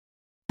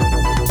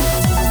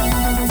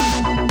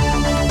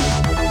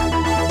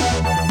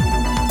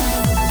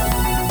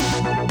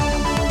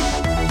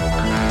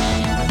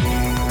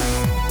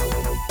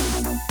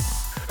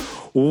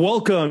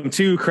Welcome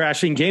to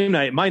Crashing Game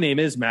Night. My name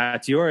is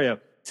Matt Diorio.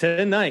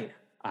 Tonight,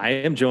 I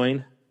am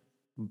joined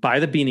by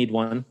the beanied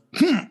one,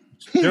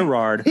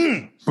 Gerard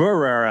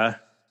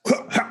Barrera.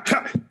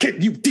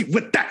 Can you deal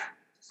with that?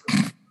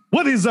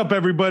 What is up,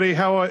 everybody?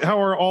 How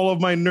are all of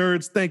my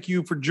nerds? Thank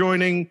you for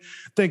joining.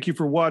 Thank you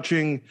for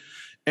watching.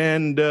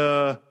 And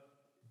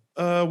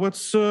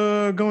what's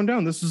going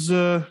down? This is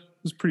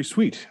pretty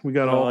sweet. We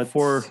got all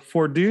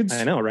four dudes.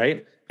 I know,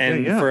 right?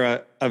 And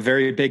for a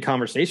very big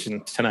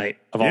conversation tonight,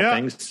 of all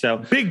things. So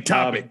big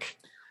topic.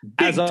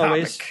 As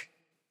always,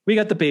 we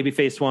got the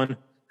baby-faced one,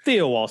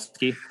 Theo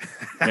Walski.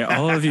 Yeah,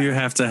 all of you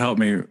have to help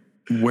me.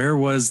 Where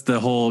was the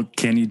whole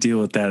can you deal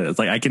with that? It's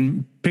like I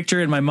can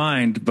picture it in my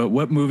mind, but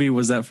what movie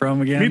was that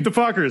from again? Meet the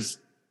Fockers.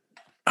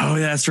 Oh,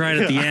 that's right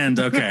at the end.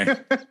 Okay.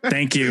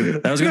 Thank you.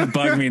 That was going to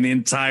bug me in the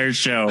entire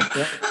show.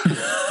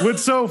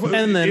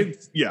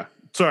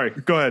 Sorry,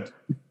 go ahead.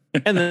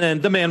 And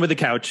then the man with the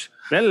couch,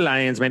 the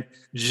Lionsman,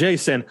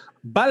 Jason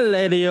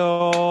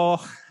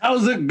Valerio.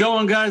 How's it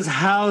going, guys?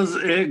 How's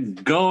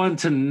it going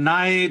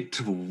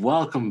tonight?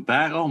 Welcome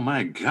back. Oh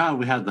my God,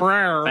 we have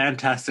the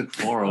Fantastic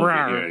Four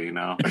over here, you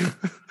know.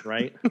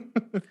 Right?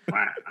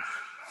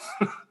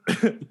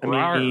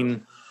 I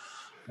mean,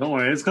 don't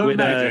worry, it's coming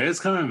back. It's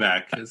coming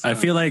back. I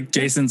feel like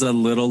Jason's a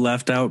little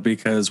left out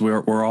because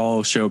we're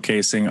all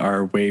showcasing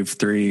our Wave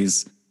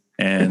 3s,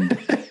 and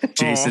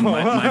Jason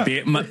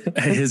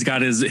has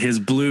got his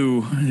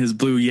blue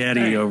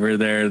Yeti over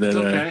there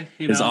that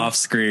is off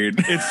screen.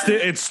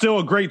 It's still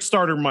a great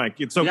starter mic.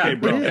 It's okay,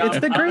 bro. It's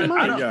the great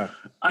mic.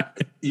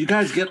 You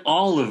guys get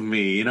all of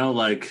me, you know,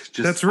 like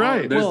just that's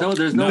right.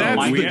 There's no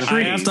mic in the face.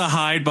 I have to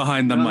hide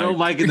behind the mic. No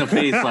mic in the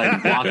face,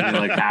 like blocking me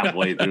like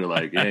halfway through,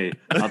 like, hey,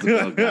 how's it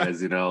going,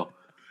 guys? You know,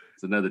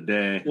 it's another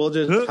day. We'll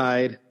just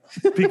hide.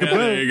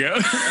 There you go.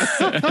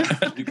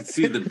 You can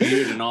see the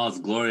beard in all its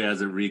glory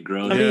as it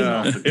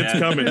regrows. It's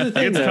coming.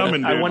 It's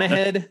coming. Dude. I went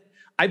ahead.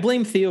 I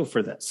blame Theo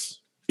for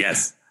this.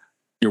 Yes,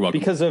 you're welcome.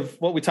 Because of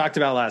what we talked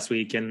about last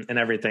week and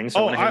everything.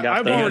 So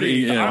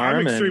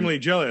I'm extremely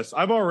jealous.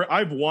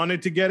 I've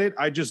wanted to get it.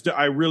 I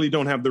really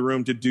don't have the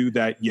room to do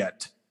that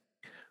yet.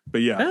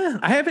 But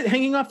I have it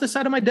hanging off the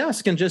side of my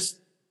desk and just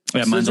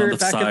mine's on the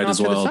side as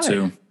well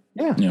too.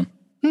 Yeah.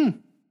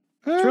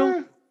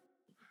 True.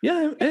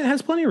 Yeah, it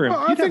has plenty of room.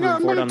 I think I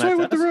might toy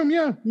with the room.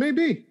 Yeah,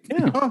 maybe.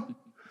 Yeah,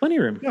 plenty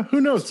of room. Yeah,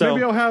 who knows? So,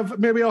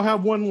 maybe I'll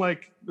have one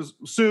like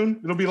soon.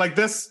 It'll be like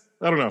this.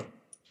 I don't know.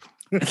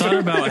 I thought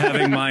about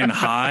having mine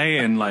high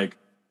and like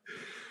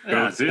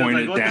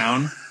point it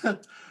down.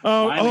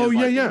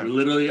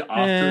 Literally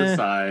off to the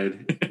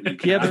side.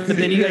 Yeah, but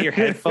then you got your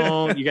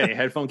headphone. You got your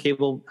headphone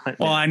cable.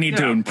 Well, I need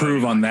to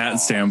improve on that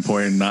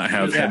standpoint and not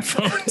have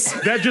headphones.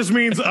 That just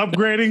means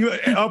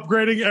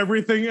upgrading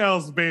everything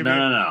else, baby.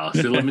 No.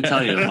 So let me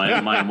tell you,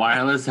 my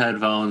wireless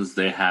headphones,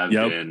 they have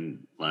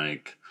been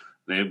like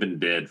they've been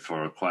dead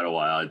for quite a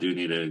while. I do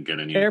need to get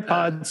a new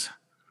AirPods.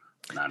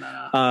 No.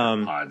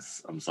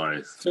 AirPods. I'm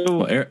sorry. So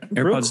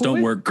AirPods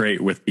don't work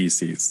great with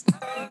PCs.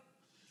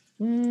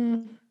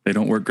 They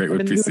don't work great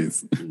with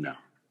PCs.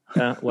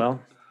 No.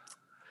 Well,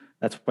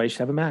 that's why you should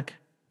have a Mac.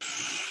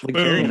 Like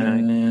Gary and I.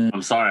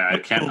 I'm sorry, I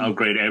can't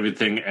upgrade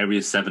everything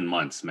every 7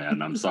 months,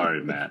 man. I'm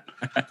sorry, Matt.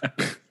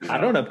 I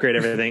don't upgrade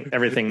everything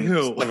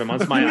 7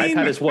 months. My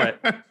iPad is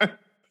what?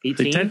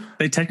 18?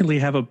 They technically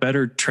have a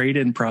better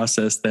trade-in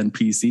process than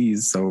PCs,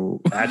 so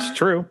that's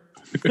true.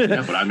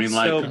 Yeah, but I mean,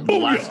 like the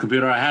last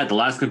computer I had,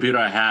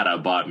 I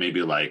bought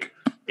maybe like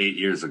 8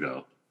 years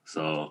ago.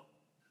 So,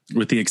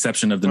 with the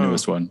exception of the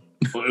newest one.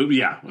 Well,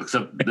 yeah,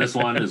 except this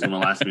one is going to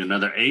last me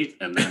another 8,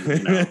 and then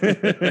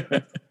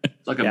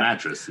it's like a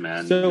mattress,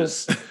 man.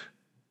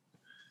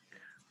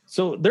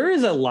 So there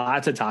is a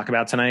lot to talk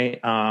about tonight,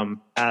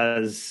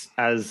 as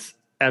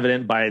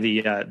evident by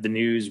the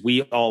news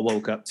we all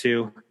woke up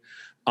to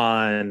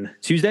on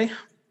Tuesday.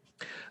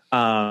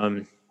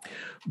 But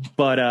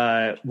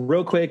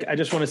real quick, I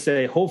just want to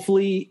say,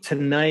 hopefully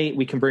tonight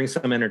we can bring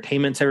some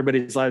entertainment to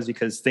everybody's lives,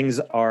 because things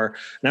are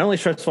not only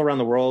stressful around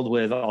the world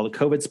with all the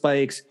COVID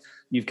spikes.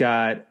 You've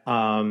got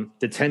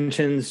the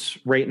tensions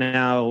right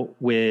now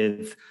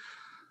with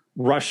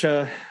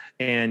Russia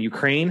and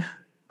Ukraine,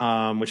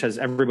 which has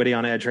everybody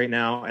on edge right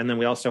now. And then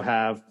we also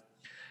have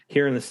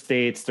here in the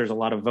States, there's a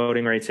lot of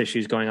voting rights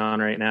issues going on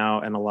right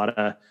now, and a lot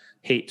of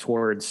hate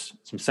towards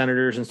some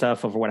senators and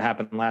stuff over what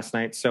happened last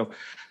night. So,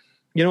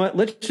 you know what?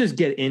 Let's just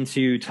get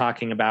into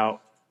talking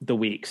about the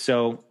week.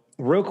 So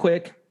real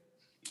quick,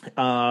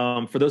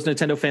 for those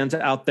Nintendo fans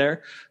out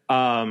there,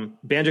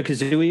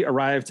 Banjo-Kazooie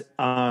arrived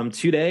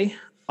today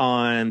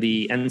on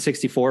the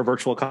N64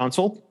 Virtual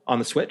Console on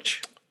the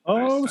Switch.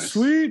 Oh, nice.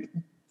 Sweet.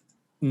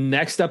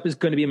 Next up is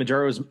going to be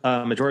Majora's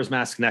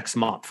Mask next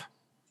month.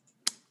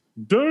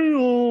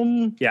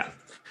 Damn. Yeah.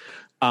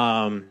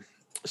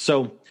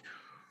 So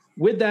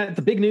with that,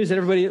 the big news that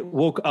everybody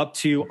woke up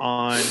to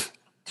on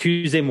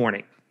Tuesday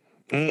morning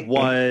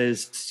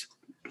was,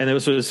 and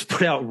this was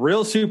put out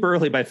real super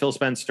early by Phil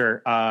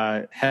Spencer,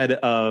 head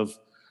of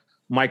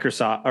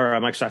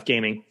Microsoft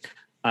Gaming,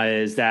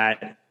 is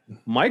that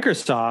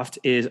Microsoft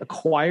is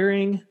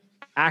acquiring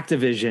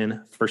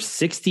Activision for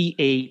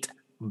 $68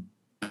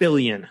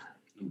 billion.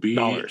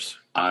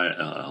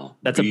 BILL.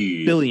 That's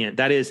a billion.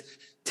 That is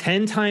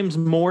 10 times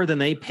more than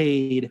they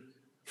paid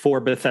for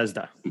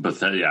Bethesda.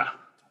 Yeah.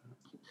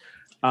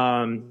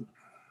 And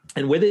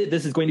with it,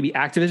 this is going to be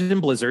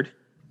Activision Blizzard.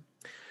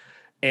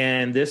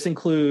 And this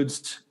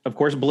includes, of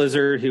course,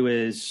 Blizzard, who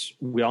is,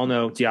 we all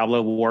know,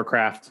 Diablo,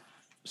 Warcraft,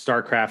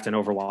 StarCraft, and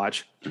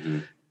Overwatch. Mm-hmm.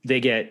 They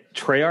get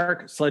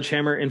Treyarch,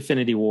 Sledgehammer,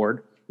 Infinity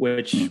Ward,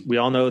 which we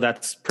all know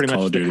that's pretty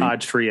much the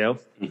COD trio.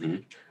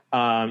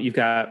 Mm-hmm. You've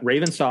got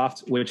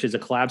Ravensoft, which is a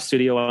collab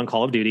studio on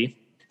Call of Duty.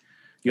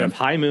 You have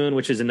High Moon,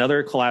 which is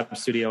another collab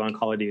studio on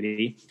Call of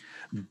Duty.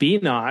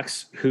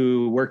 Beenox,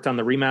 who worked on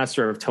the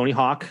remaster of Tony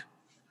Hawk,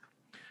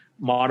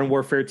 Modern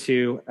Warfare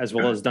 2, as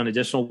well as done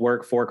additional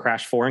work for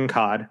Crash 4 and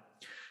COD.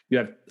 You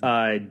have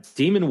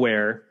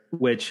Demonware,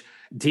 which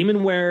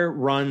Demonware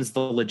runs the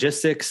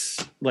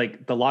logistics,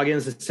 like the login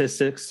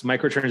statistics,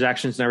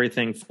 microtransactions, and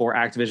everything for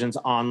Activision's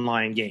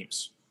online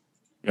games.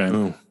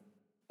 Okay.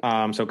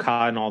 So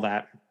COD and all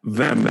that. You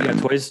got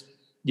Toys.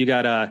 You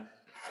got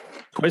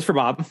Toys for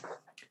Bob,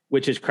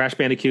 which is Crash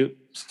Bandicoot,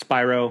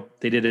 Spyro.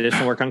 They did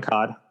additional work on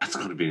COD. That's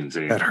going to be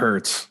insane. That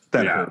hurts.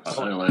 That hurts.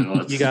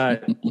 You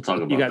got we'll talk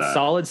about you got that.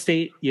 Solid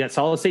State. You got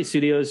Solid State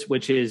Studios,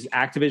 which is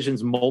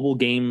Activision's mobile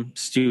game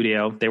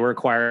studio. They were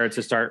required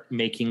to start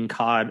making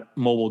COD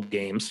mobile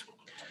games.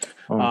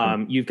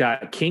 You've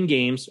got King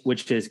Games,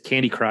 which is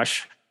Candy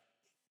Crush.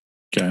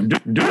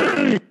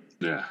 Okay.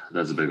 Yeah,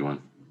 that's a big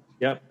one.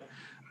 Yep.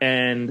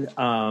 And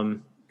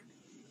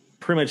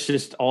pretty much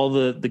just all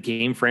the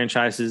game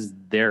franchises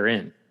they're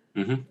in.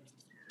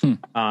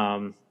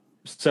 Mm-hmm.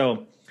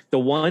 So the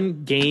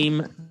one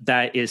game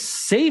that is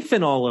safe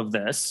in all of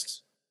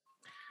this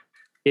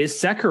is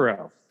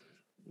Sekiro,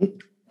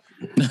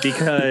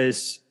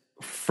 because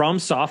From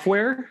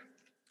Software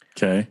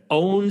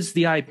owns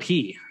the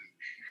IP.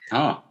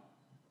 Oh,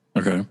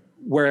 okay.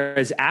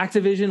 Whereas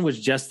Activision was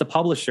just the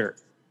publisher.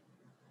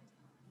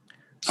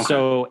 Okay.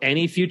 So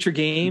any future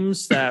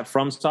games that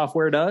From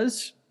Software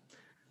does,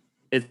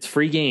 it's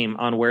free game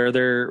on where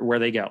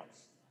they go.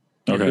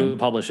 Okay. Who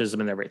publishes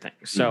them and everything.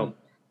 So,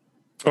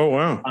 oh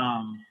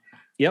wow.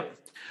 Yep.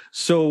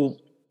 So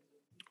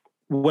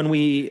when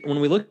we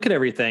look at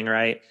everything,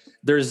 right,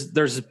 there's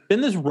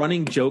been this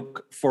running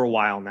joke for a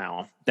while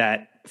now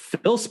that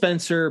Phil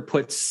Spencer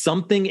puts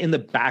something in the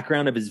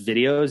background of his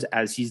videos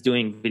as he's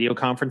doing video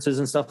conferences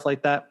and stuff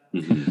like that.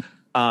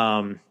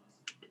 Mm-hmm.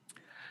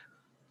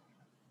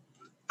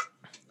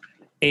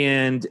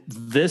 And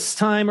this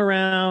time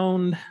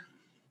around,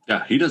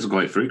 yeah, he does it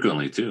quite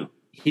frequently too.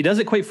 He does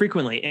it quite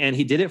frequently, and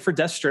he did it for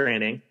Death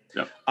Stranding.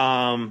 Yep.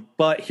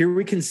 But here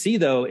we can see,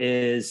 though,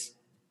 is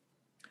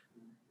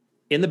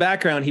in the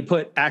background, he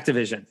put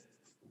Activision.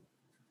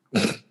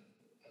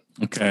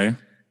 Okay.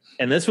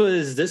 And this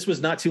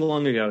was not too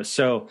long ago.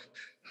 So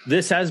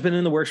this has been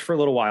in the works for a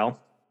little while.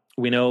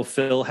 We know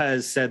Phil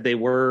has said they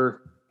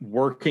were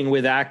working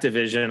with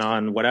Activision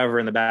on whatever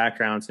in the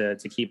background to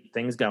keep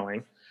things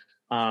going.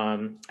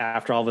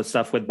 After all the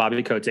stuff with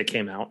Bobby Kotick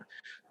came out.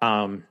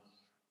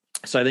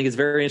 So I think it's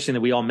very interesting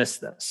that we all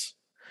missed this,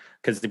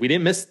 because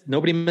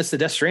nobody missed the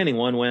Death Stranding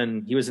one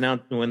when they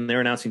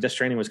were announcing Death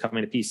Stranding was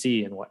coming to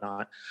PC and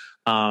whatnot.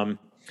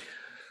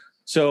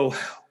 So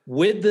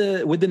with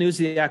the news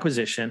of the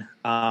acquisition,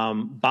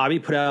 Bobby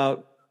put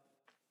out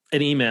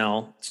an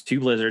email to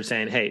Blizzard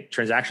saying, hey,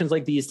 transactions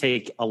like these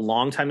take a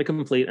long time to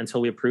complete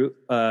until we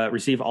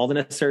receive all the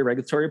necessary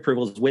regulatory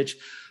approvals, which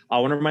I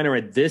want to remind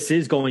everyone, this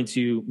is going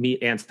to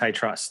meet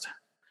antitrust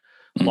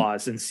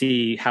laws and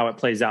see how it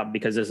plays out,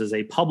 because this is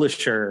a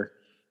publisher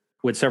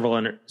with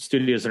several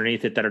studios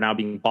underneath it that are now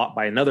being bought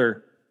by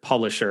another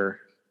publisher,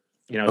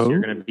 so you're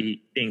going to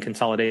be in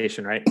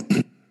consolidation, right?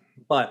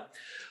 But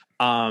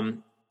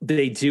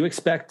they do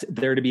expect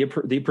there to be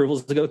the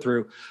approvals to go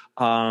through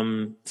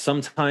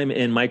sometime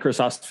in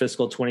Microsoft's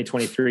fiscal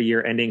 2023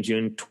 year ending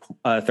June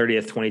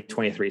 30th,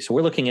 2023. So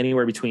we're looking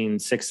anywhere between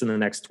 6 and the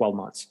next 12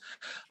 months.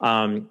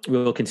 We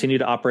will continue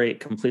to operate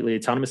completely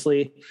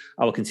autonomously.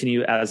 I will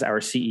continue as our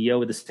CEO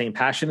with the same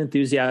passion and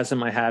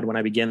enthusiasm I had when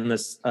I began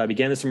this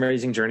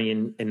amazing journey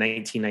in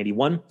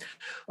 1991.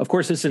 Of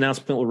course, this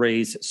announcement will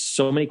raise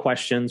so many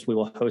questions. We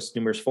will host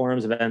numerous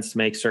forums, events to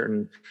make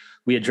certain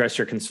we address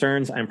your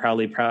concerns. I'm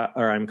incredibly proud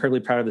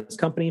of this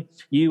company,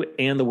 you,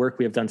 and the work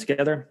we have done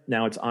together.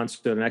 Now it's on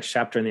to the next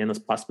chapter and the endless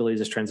possibilities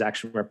this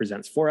transaction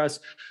represents for us.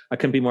 I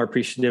couldn't be more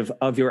appreciative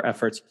of your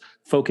efforts,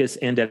 focus,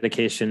 and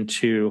dedication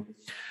to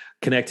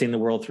connecting the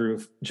world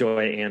through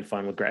joy and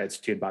fun. With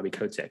gratitude, Bobby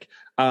Kotick.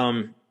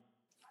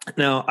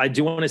 Now, I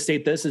do want to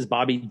state this, as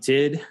Bobby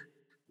did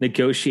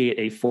negotiate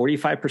a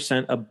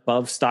 45%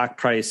 above stock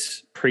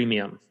price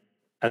premium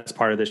as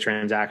part of this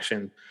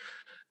transaction.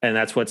 And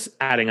that's what's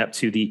adding up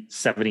to the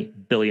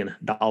 $70 billion.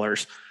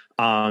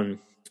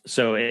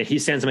 So he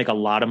stands to make a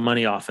lot of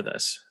money off of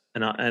this.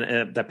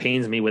 And that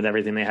pains me with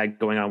everything they had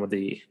going on with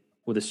the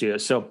studio.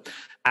 So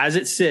as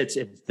it sits,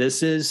 if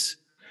this is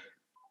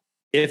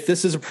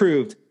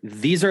approved,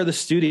 these are the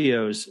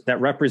studios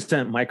that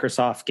represent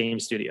Microsoft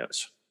Game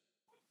Studios.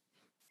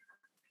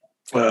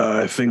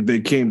 I think they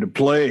came to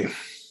play.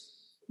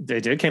 They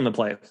did came to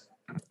play.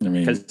 I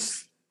mean,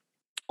 because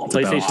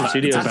PlayStation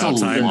Studios. It's about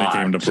time they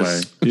came to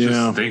play.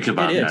 Just think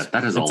about that.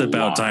 That is it's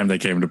about time they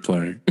came to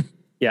play.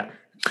 Yeah.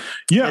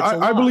 Yeah,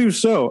 I believe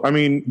so. I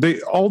mean,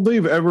 all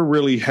they've ever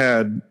really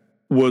had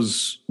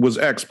was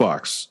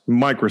Xbox,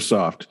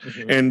 Microsoft,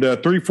 and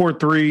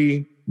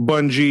 343,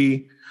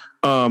 Bungie.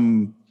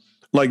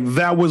 Like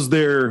that was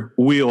their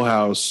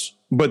wheelhouse.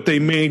 But they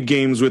made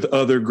games with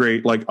other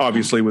great, like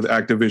obviously with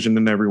Activision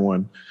and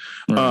everyone.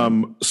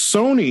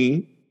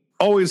 Sony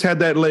always had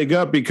that leg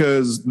up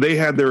because they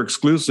had their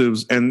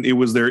exclusives and it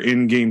was their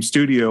in-game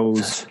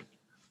studios,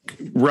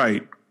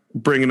 right,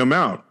 bringing them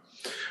out.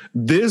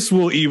 This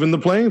will even the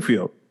playing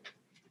field.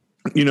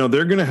 You know,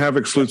 they're going to have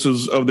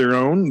exclusives of their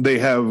own. They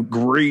have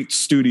great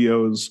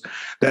studios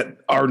that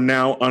are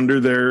now under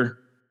their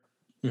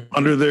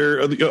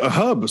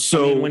hub.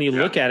 So I mean, when you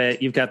look at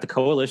it, you've got the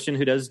Coalition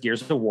who does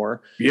Gears of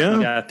War. Yeah.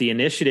 You've got the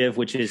Initiative,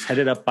 which is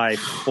headed up by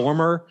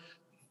former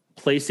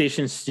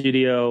PlayStation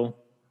Studio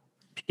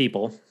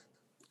people.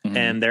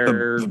 And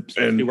they're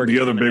the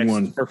other big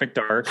one, Perfect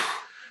Dark.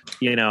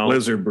 You know,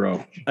 Blizzard,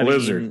 bro.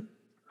 Blizzard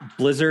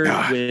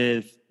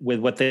with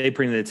what they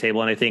bring to the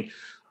table. And I think,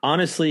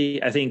 honestly,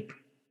 and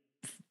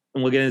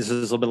we'll get into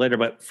this a little bit later,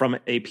 but from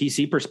a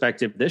PC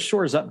perspective, this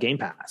shores up Game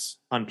Pass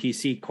on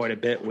PC quite a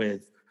bit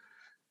with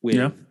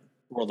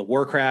World of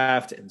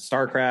Warcraft and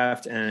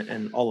StarCraft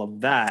and all of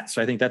that.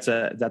 So I think that's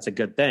a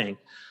good thing.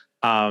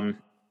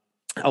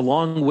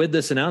 Along with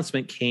this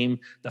announcement came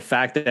the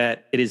fact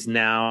that it is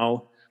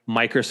now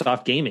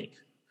Microsoft Gaming.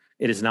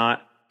 It is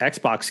not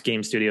Xbox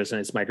Game Studios, and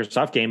it's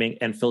Microsoft Gaming.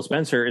 And Phil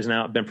Spencer has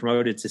now been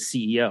promoted to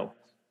CEO.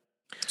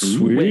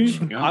 Sweet.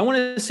 Which I want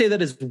to say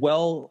that is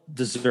well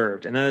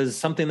deserved. And that is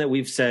something that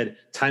we've said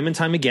time and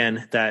time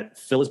again, that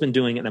Phil has been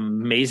doing an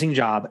amazing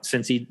job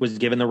since he was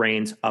given the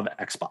reins of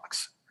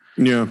Xbox.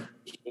 Yeah.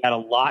 He had a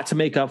lot to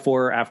make up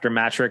for after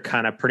Matrick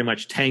kind of pretty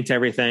much tanked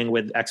everything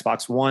with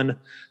Xbox One.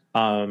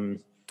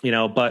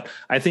 But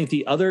I think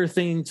the other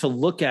thing to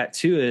look at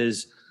too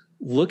is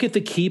look at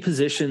the key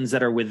positions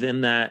that are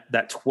within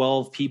that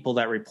 12 people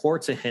that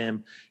report to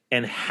him,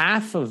 and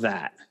half of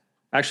that,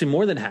 actually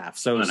more than half,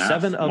 so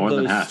 7 of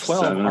those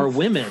 12 are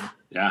women.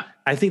 Yeah,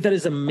 I think that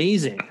is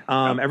amazing.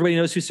 Everybody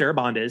knows who Sarah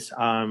Bond is.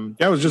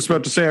 I was just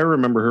about to say I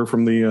remember her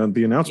from the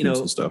announcements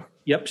and stuff.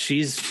 Yep,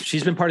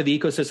 she's been part of the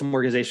ecosystem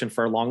organization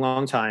for a long,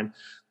 long time.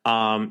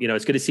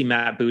 It's good to see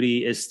Matt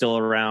Booty is still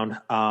around.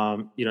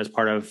 As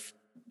part of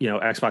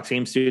Xbox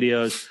Game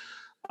Studios.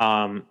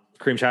 Kareem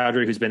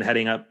Chowdhury, who's been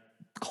heading up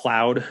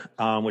Cloud,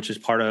 which is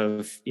part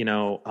of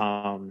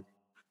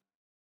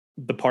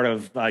the part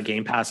of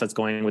Game Pass that's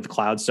going with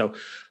Cloud. So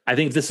I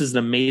think this is an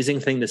amazing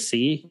thing to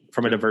see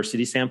from a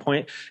diversity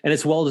standpoint, and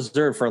it's well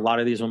deserved for a lot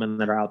of these women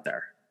that are out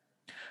there.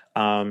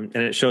 And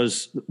it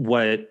shows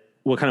what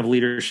kind of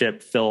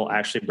leadership Phil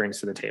actually brings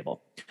to the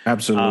table.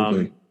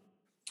 Absolutely.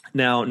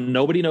 Now,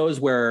 nobody knows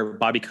where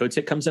Bobby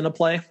Kotick comes into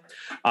play.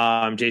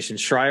 Jason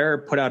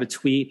Schreier put out a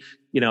tweet,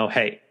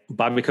 hey,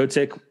 Bobby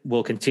Kotick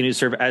will continue to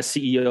serve as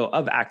CEO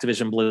of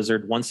Activision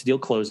Blizzard once the deal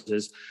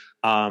closes.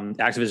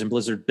 Activision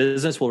Blizzard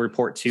business will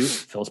report to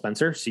Phil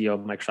Spencer, CEO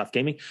of Microsoft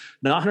Gaming.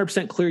 Not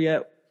 100% clear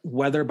yet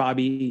whether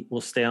Bobby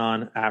will stay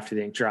on after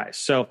the ink dries.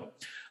 So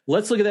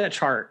let's look at that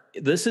chart.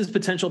 This is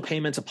potential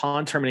payments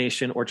upon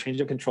termination or change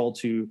of control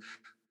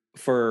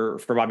for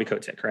Bobby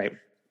Kotick, right?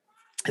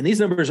 And these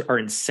numbers are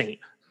insane.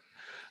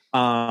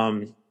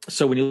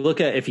 So when you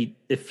look at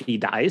if he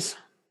dies,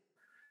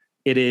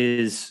 it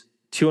is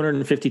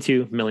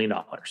 $252 million.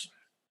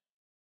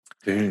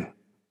 Dang.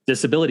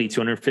 Disability,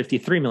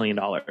 $253 million.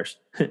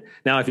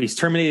 Now, if he's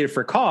terminated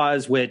for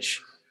cause,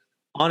 which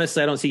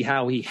honestly, I don't see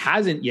how he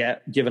hasn't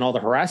yet, given all the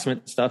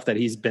harassment stuff that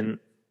he's been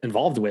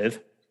involved with,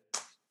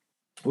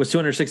 was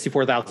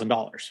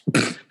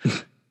 $264,000.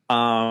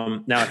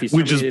 Now, if he's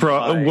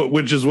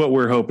which is what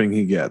we're hoping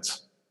he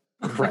gets,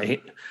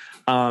 right?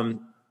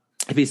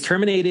 If he's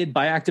terminated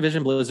by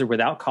Activision Blizzard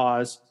without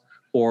cause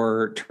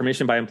or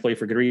termination by employee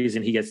for good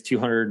reason, he gets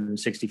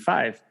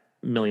 $265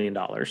 million.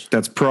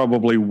 That's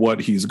probably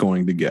what he's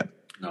going to get.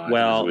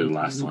 No, the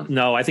last one.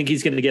 No, I think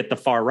he's going to get the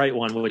far right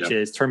one, which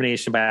is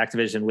termination by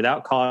Activision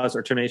without cause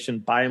or termination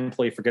by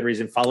employee for good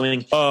reason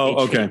following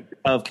change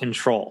of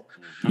control.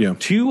 Yeah,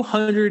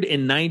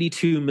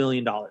 $292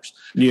 million.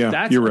 Yeah,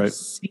 that's you're right.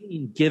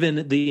 Obscene,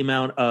 given the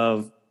amount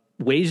of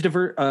wage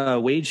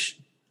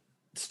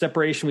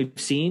separation we've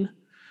seen.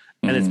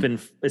 And it's been,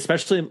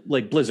 especially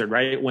like Blizzard,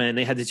 right? When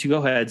they had the two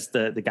go-aheads,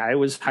 the guy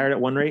was hired at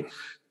one rate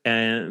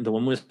and the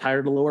woman was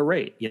hired at a lower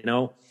rate.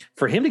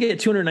 For him to get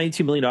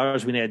 $292 million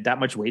when they had that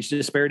much wage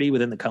disparity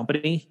within the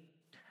company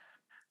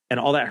and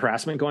all that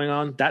harassment going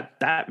on,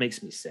 that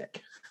makes me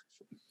sick.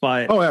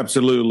 But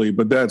absolutely.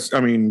 But that's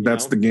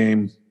the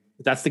game.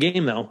 That's the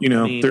game, though.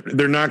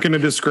 They're not going to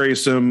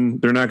disgrace him.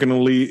 They're not going to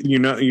leave.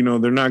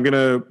 They're not going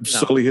to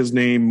sully his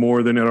name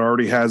more than it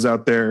already has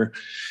out there.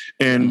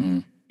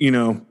 And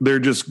they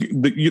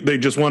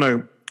just want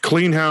to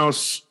clean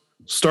house,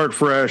 start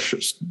fresh,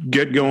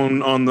 get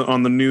going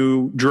on the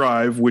new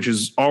drive, which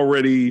is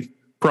already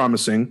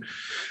promising,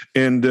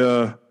 and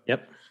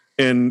Yep.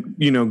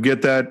 and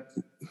get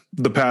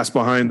the past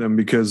behind them,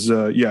 because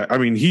I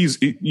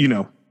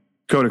mean,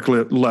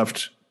 Kotick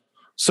left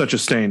such a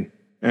stain,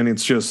 and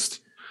it's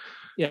just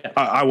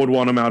I would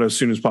want him out as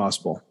soon as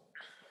possible.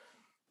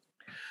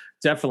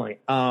 Definitely.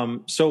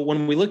 So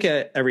when we look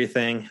at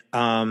everything,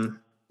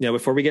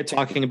 before we get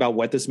talking about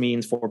what this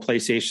means for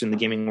PlayStation, the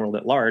gaming world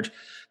at large,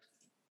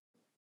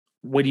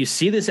 when you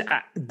see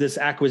this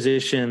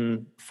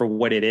acquisition for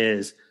what it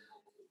is,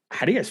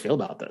 how do you guys feel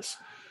about this?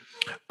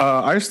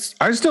 I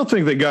still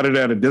think they got it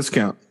at a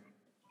discount.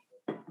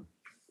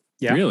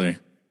 Yeah. Really?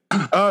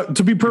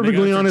 To be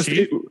perfectly honest,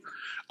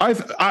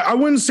 I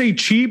wouldn't say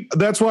cheap.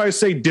 That's why I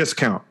say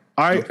discount.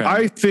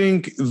 I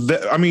think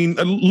that, I mean,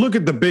 look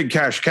at the big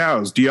cash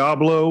cows: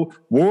 Diablo,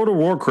 World of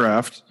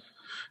Warcraft,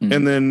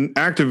 and then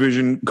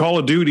Activision. Call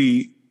of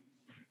Duty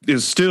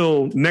is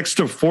still next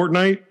to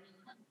Fortnite.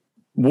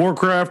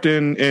 Warcraft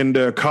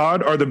and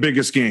COD are the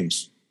biggest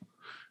games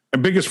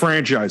and biggest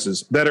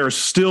franchises that are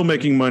still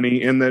making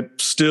money and that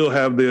still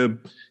have the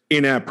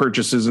in-app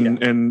purchases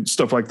and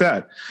stuff like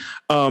that.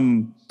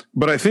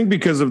 But I think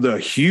because of the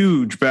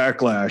huge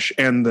backlash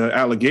and the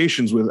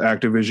allegations with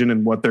Activision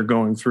and what they're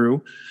going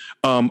through,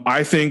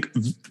 I think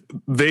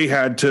they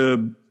had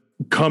to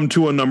come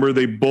to a number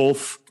they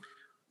both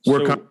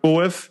were comfortable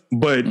with.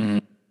 But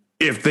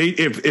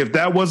if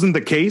that wasn't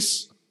the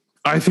case,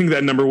 I think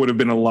that number would have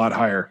been a lot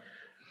higher.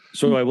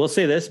 So I will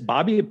say this: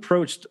 Bobby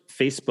approached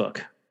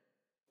Facebook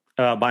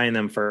buying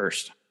them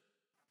first.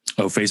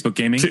 Oh, Facebook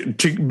Gaming,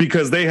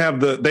 because they have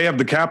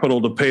the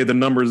capital to pay the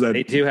numbers that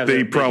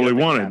they probably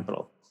wanted.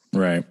 Capital.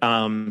 Right.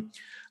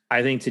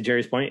 I think to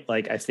Jerry's point,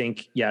 I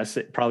think, yes,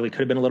 it probably could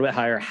have been a little bit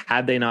higher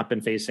had they not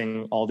been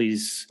facing all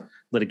these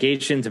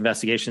litigations,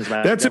 investigations.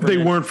 That's if they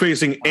weren't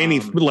facing any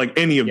of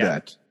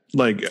that,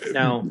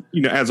 now,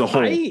 as a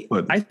whole. I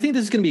think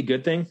this is going to be a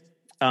good thing,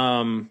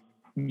 for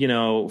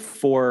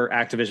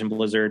Activision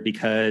Blizzard,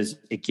 because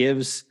it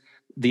gives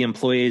the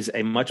employees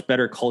a much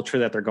better culture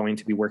that they're going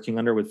to be working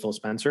under with Phil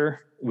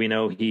Spencer. We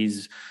know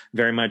he's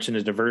very much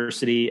into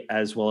diversity,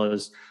 as well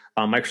as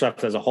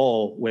Microsoft as a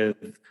whole with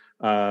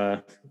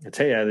the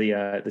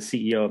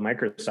CEO of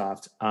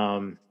Microsoft.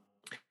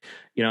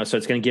 So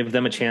it's going to give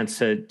them a chance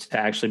to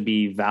actually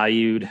be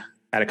valued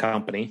at a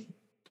company.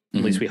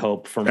 At least we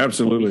hope, from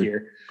absolutely what we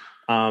hear.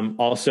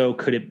 Also,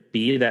 could it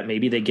be that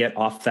maybe they get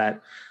off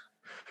that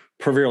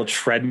proverbial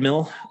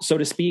treadmill, so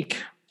to speak,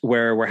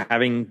 where we're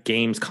having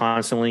games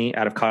constantly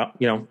out of,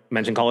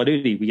 mention Call of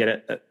Duty. We get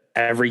it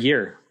every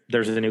year.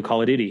 There's a new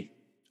Call of Duty.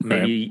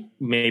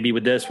 Maybe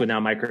with this, with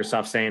now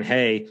Microsoft saying,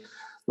 hey,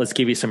 let's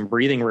give you some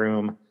breathing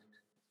room.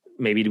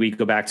 Maybe do we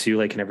go back to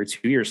an every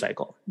 2-year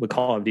cycle with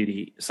Call of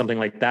Duty, something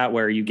like that,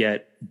 where you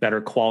get better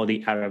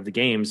quality out of the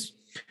games,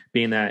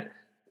 being that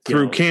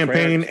through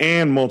campaign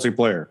and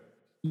multiplayer.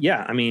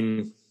 Yeah. I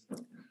mean,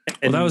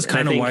 that was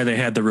kind of why they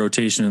had the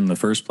rotation in the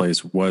first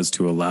place, was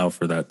to allow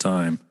for that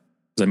time.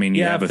 I mean,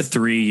 you have a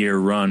 3-year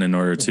run in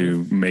order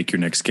to make your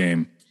next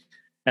game.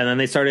 And then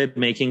they started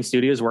making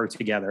studios work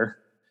together,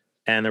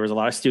 and there was a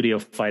lot of studio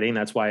fighting.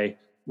 That's why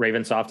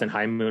Ravensoft and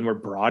High Moon were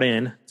brought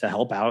in to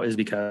help out, is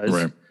because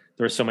there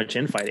was so much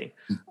infighting.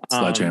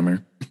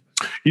 Sledgehammer.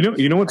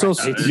 You know what's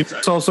also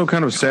it's also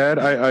kind of sad.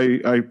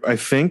 I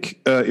think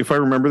if I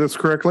remember this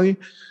correctly,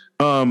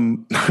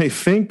 I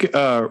think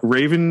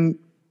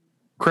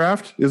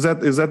Ravencraft is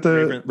that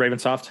the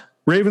Ravensoft.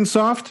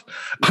 Ravensoft,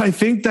 I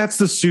think that's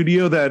the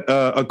studio that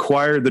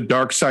acquired the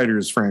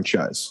Darksiders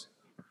franchise.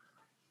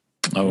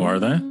 Oh, are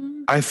they?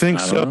 I think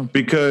so,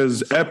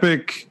 because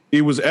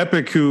it was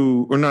Epic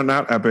who, or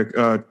not Epic.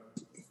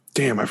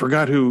 Damn, I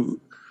forgot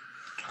who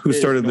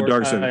started the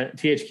Darksiders.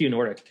 THQ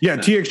Nordic. Yeah,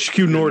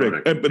 THQ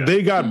Nordic. But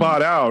they got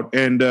bought out,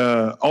 and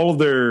all of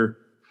their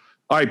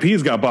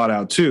IPs got bought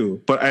out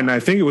too. And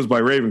I think it was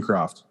by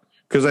Ravencroft,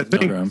 because I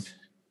think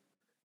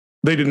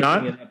they did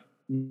not.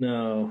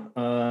 No,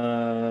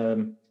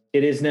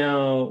 it is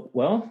now.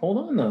 Well,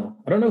 hold on though.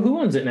 I don't know who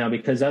owns it now,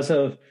 because as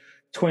of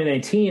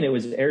 2019, it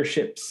was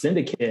Airship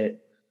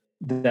Syndicate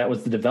that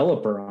was the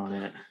developer on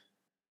it.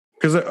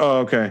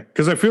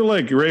 Because I feel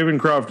like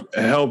Ravencroft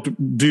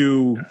helped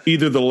do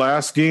either the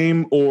last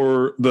game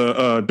or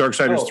the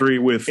Darksiders 3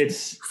 with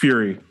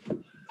Fury.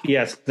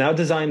 Yes, now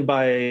designed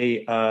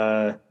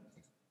by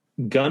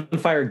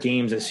Gunfire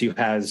Games, as who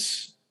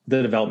has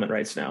the development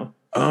rights now.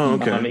 Oh,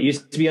 okay. It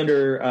used to be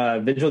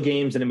under Vigil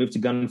Games, and it moved to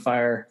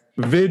Gunfire.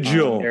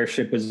 Vigil.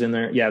 Airship was in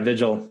there. Yeah,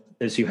 Vigil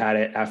is who had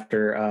it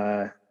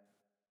after,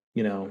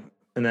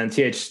 and then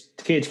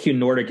THQ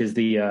Nordic is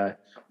the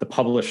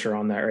publisher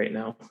on that right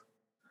now.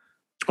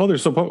 Oh, they're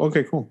so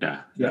okay, cool.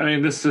 Yeah. I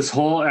mean, this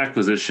whole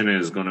acquisition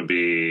is going to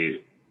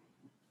be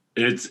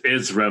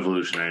it's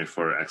revolutionary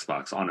for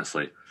Xbox.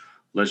 Honestly,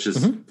 let's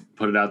just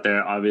put it out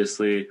there.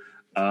 Obviously,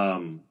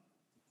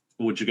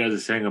 what you guys are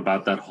saying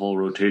about that whole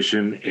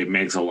rotation, it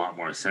makes a lot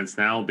more sense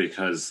now,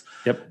 because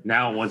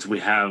now once we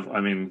have,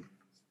 I mean,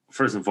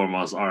 first and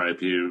foremost,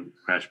 RIP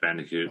Crash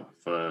Bandicoot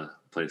for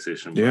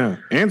PlayStation. Yeah,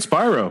 and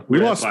Spyro. We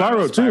lost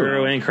Spyro too.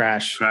 Spyro and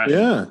Crash.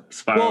 Yeah.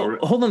 Spyro. Well,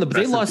 hold on.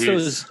 They lost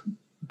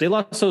they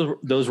lost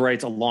those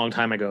rights a long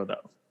time ago,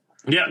 though.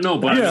 Yeah, no,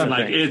 but Yeah. I mean,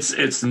 like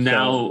it's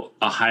now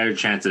a higher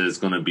chance that it's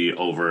going to be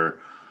over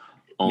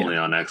only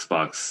on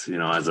Xbox,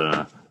 as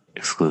a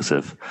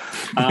exclusive.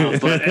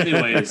 But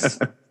anyways,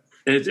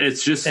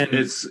 it's just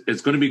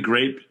it's going to be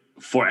great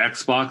for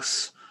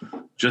Xbox,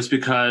 just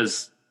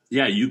because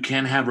you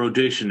can have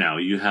rotation now.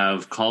 You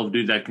have Call of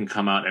Duty that can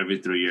come out every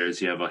 3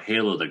 years. You have a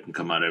Halo that can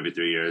come out every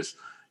 3 years.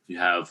 You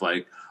have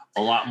like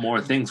a lot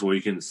more things where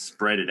you can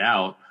spread it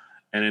out.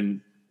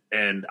 And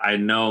I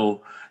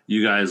know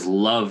you guys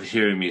love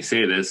hearing me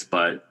say this,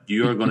 but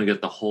you are going to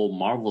get the whole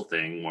Marvel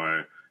thing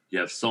where you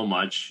have so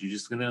much. You're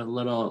just going to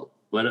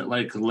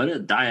let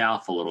it die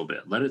off a little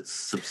bit. Let it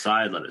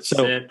subside. Let it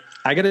sit.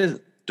 I gotta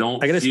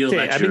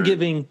say,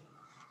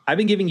 I've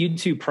been giving you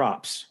two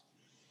props,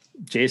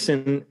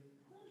 Jason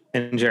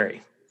and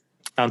Jerry,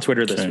 on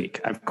Twitter this week.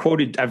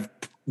 I've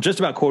just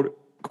about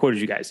quoted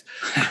you guys.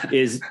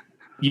 Is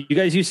you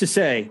guys used to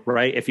say,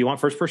 right? If you want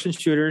first person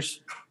shooters,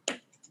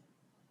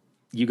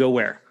 you go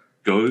where?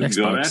 Go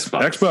Xbox.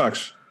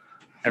 Xbox.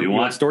 You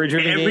want story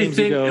driven games?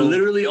 You go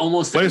literally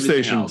almost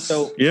everything PlayStation. else.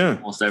 So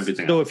almost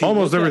everything. So else. if you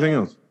Almost everything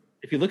else.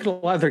 If you look at a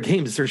lot of their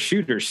games, they're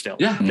shooters still.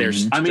 Yeah, they're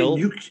still. I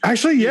mean,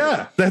 Actually,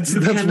 yeah, that's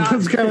kind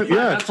of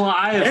That's why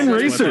I have and said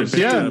racers,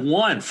 yeah.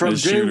 From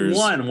As day shooters.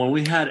 one, when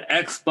we had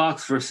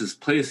Xbox versus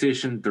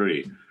PlayStation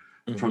 3,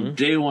 from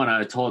day one,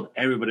 I told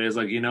everybody, I was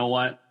like, you know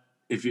what?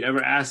 If you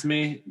ever ask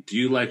me, do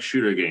you like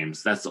shooter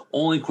games? That's the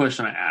only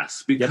question I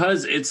ask,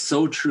 because it's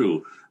so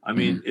true. I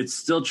mean, it's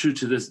still true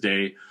to this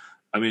day.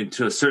 I mean,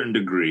 to a certain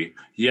degree.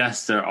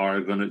 Yes, there are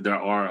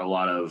a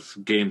lot of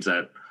games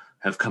that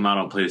have come out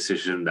on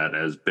PlayStation that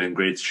has been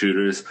great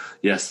shooters.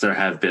 Yes, there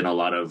have been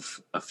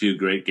a few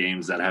great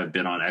games that have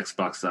been on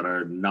Xbox that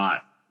are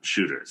not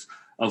shooters.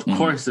 Of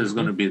course, there's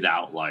going to be the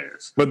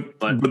outliers, but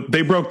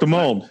they broke the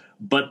mold.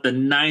 but the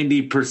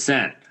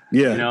 90%,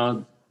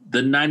 the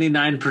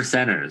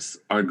 99%ers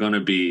are going to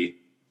be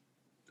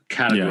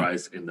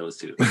categorized in those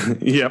two.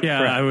 Yep.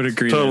 Yeah, I would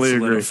agree. Totally that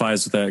agree.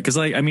 solidifies with that, because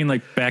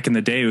back in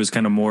the day, it was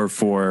kind of more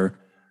for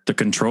the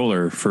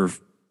controller for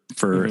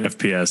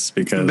FPS,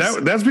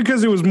 because That's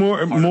because it was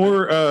more. It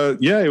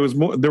was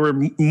more. There were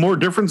more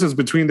differences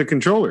between the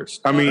controllers.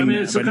 I mean,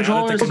 it's the but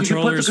now that the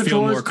controllers.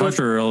 controllers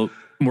feel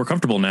more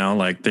comfortable now.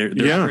 Like they're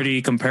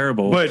pretty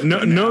comparable. But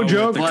no now with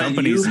joke. the But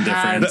companies you and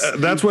had-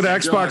 difference. that's what You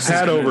Xbox still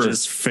had have over.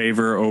 Just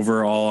favor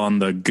overall on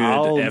the good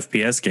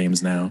FPS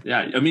games now.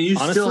 Yeah, I mean, you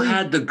still Honestly-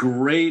 had the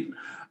great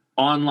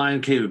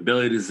online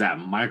capabilities that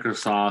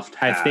Microsoft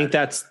had. I think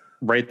that's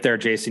right there,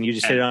 Jason. You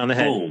just hit it on the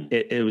head. Boom.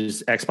 It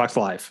was Xbox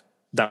Live.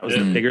 That was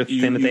the bigger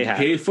thing that they had.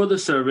 paid for the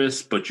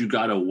service, but you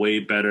got a way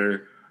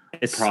better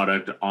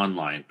product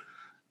online.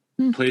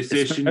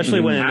 PlayStation, Especially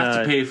you when,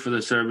 have to pay for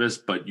the service,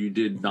 but you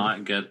did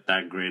not get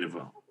that great of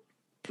a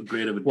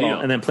deal. Well,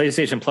 and then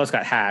PlayStation Plus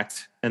got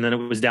hacked, and then it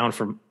was down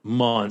for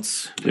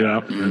months. Yeah,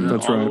 And then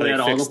that's all, right. We had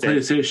all the Fixed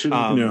it.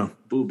 PlayStation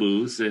boo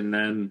boos, and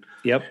then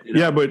Yep.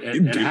 But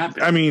it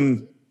happened. I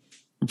mean,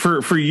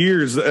 for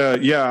years,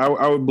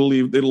 I would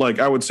believe that. Like,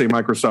 I would say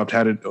Microsoft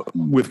had it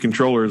with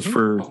controllers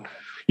for,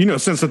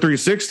 since the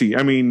 360.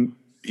 I mean,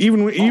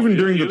 even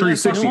during the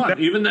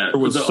 360, even the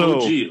was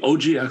OG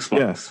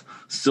Xbox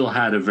still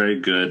had a very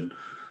good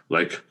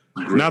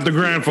not the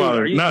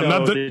grandfather,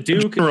 not the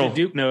Duke, General. the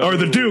Duke, no, or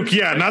the Duke,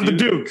 not the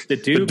Duke. The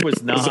Duke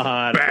was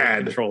not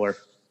bad. a controller.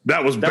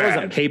 That was That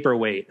bad. was a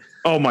paperweight.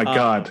 Oh my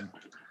god.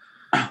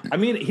 I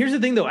mean, here's the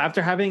thing, though.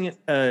 After having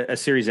a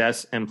Series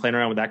S and playing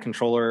around with that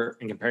controller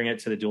and comparing it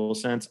to the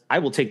DualSense, I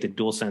will take the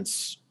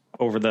DualSense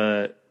over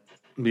the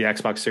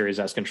Xbox Series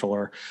S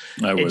controller.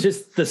 I would. It's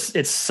just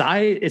its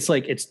size. It's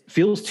like it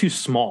feels too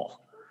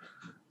small,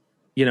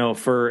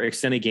 for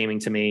extended gaming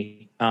to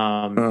me.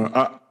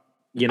 I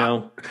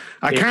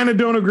kind of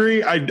don't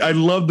agree. I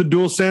love the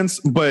DualSense,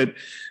 but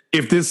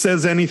if this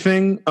says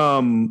anything,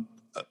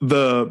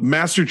 the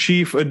Master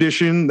Chief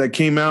Edition that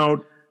came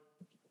out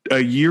a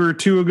year or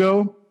two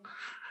ago,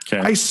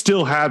 I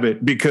still have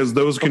it because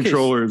those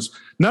controllers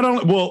not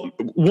only,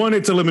 one,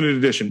 it's a limited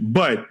edition,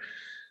 but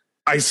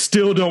I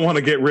still don't want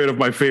to get rid of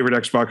my favorite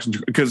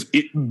Xbox because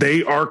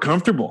they are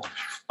comfortable.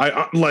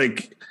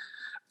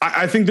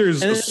 I think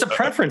there's and it's a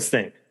preference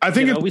thing. I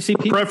think we it's see a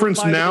people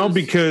preference buy now those.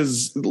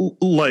 because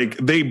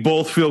they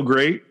both feel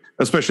great,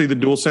 especially the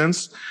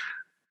DualSense.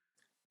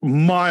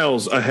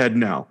 Miles ahead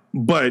now,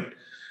 but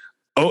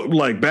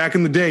back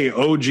in the day,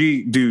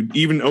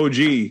 even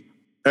OG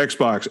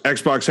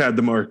Xbox had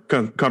the more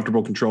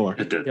comfortable controller,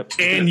 Yep.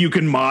 and you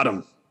can mod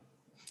them.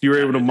 You were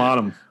able to mod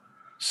them.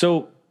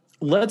 So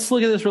let's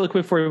look at this really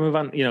quick before we move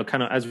on.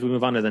 Kind of as we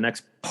move on to the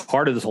next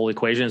part of this whole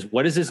equation is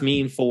what does this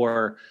mean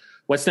for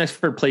what's next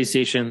for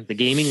PlayStation, the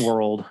gaming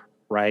world,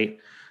 right?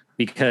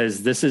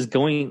 Because this is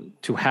going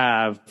to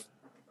have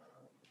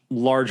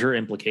larger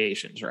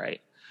implications,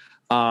 right?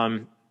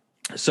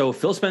 So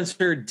Phil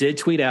Spencer did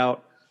tweet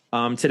out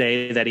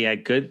today that he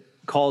had good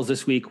calls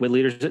this week with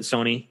leaders at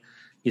Sony.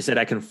 He said,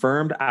 I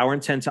confirmed our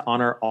intent to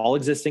honor all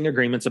existing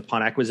agreements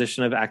upon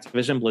acquisition of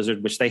Activision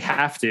Blizzard, which they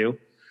have to.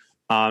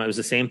 It was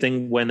the same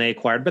thing when they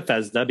acquired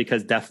Bethesda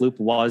because Deathloop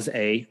was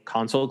a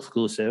console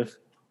exclusive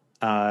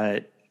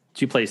to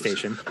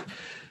PlayStation,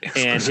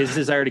 and his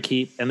desire to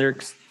keep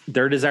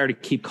their desire to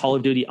keep Call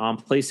of Duty on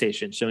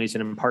PlayStation, showing he's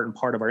an important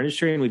part of our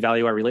industry and we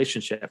value our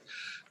relationship.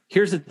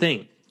 Here's the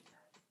thing.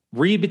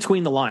 Read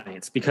between the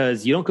lines,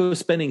 because you don't go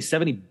spending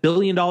 $70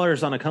 billion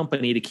on a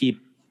company to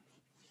keep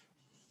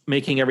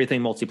making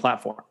everything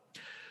multi-platform.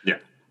 Yeah.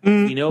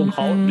 You know,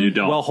 You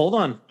don't. Well, hold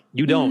on.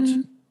 You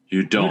don't.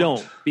 You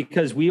don't.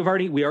 Because we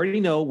already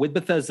know with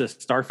Bethesda,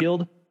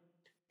 Starfield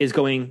is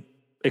going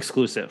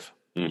exclusive.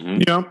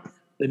 Mm-hmm. Yep.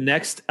 The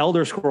next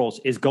Elder Scrolls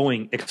is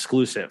going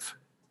exclusive.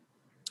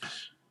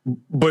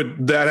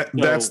 But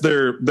that's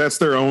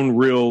their own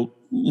real,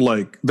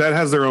 like, that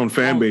has their own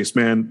fan base,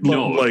 man.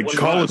 No, Like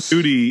Call of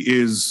Duty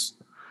is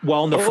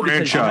Well, no,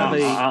 franchise.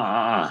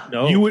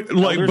 No, you would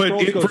like, Elder but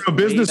Scrolls goes from a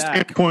business way back.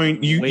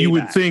 standpoint, Way you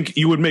would back. think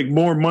you would make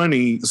more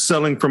money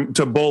selling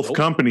to both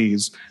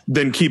companies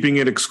than keeping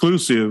it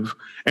exclusive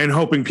and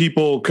hoping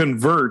people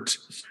convert.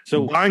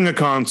 So- buying a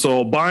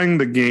console, buying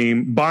the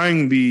game,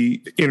 buying the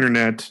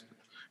internet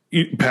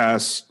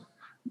pass.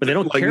 But they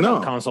don't Like, care about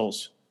no.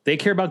 consoles. They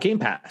care about Game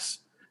Pass.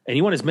 And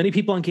you want as many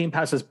people on Game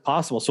Pass as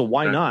possible. So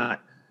why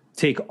not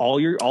take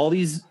all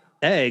these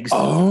eggs?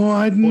 Oh,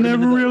 I'd them never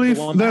into the really.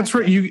 one That's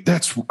basket. right.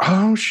 That's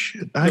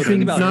shit. I think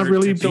think about not it.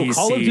 really. So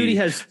Call of Duty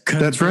has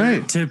That's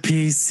right. To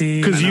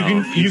PC. Because you No,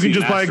 can PC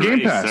just buy a Master Game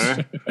Race, Pass.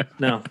 sir.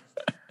 no.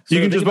 You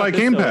So can just think buy about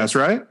this, Game though. Pass,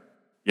 right?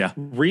 Yeah.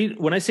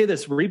 When I say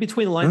this, read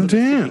between the lines Oh, of this,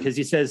 damn. because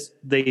he says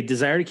they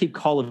desire to keep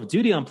Call of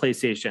Duty on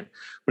PlayStation.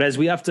 But as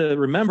we have to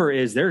remember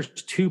is there's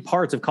two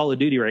parts of Call of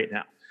Duty right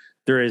now.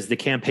 There is the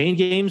campaign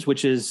games,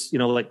 which is,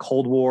 like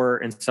Cold War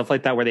and stuff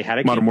like that, where they had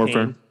a Modern campaign.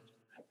 Warfare.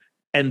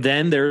 And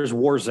then there's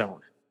Warzone,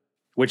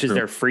 which is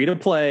their free to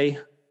play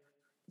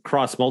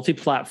cross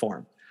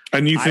multi-platform.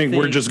 And you think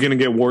we're think- just going to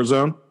get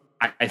Warzone?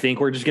 I think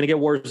we're just going to get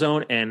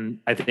Warzone, and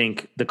I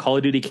think the Call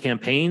of Duty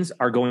campaigns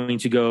are going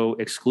to go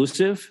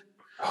exclusive.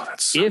 Oh,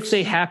 that's If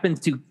they happen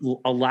to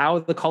allow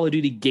the Call of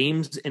Duty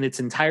games in its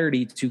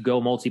entirety to go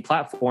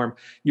multi-platform,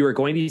 you are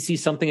going to see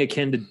something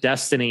akin to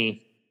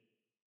Destiny,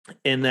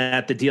 in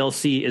that the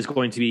DLC is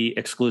going to be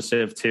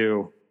exclusive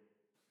to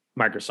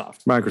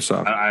Microsoft.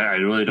 Microsoft. I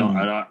really don't.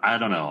 I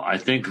don't know. I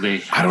think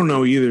they. I don't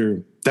know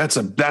either. That's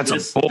a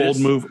bold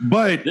move,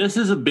 but This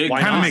is a big.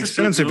 kind of makes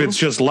sense if it's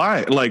just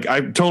live. Like,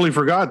 I totally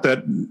forgot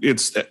that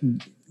it's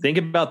Think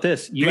about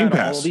this: Game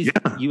Pass, yeah.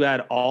 you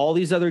add all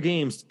these other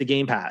games to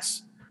Game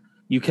Pass.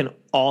 You can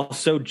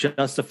also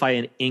justify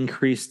an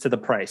increase to the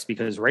price,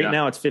 because right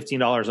now it's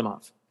 $15 a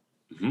month.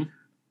 Mhm.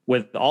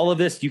 With all of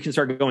this, you can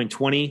start going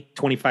 $20,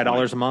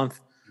 $25 a month.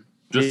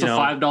 just you a know,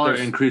 $5 there's-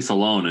 increase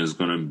alone is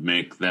going to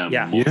make them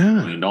Yeah. $1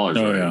 million. Oh,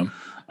 right?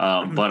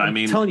 yeah. But I I'm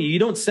mean, telling you, you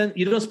don't spend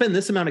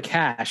this amount of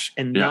cash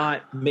and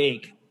not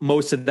make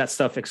most of that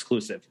stuff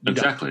exclusive. You don't.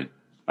 exactly.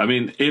 I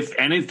mean, if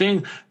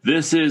anything,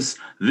 this is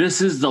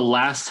the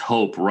last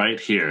hope right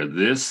here.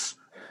 This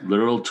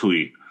literal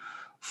tweet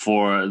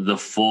for the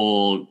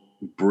full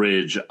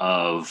bridge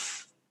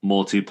of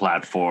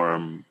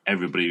multi-platform.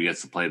 Everybody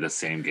gets to play the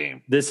same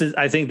game.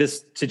 I think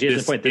this, to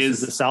Jason's point, this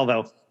is the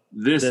salvo.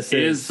 This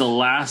is the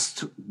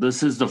last.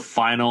 This is the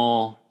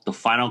final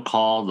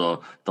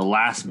call. The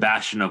last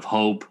bastion of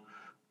hope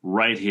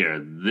right here.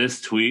 This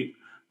tweet,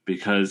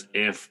 because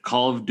if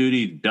Call of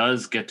Duty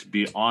does get to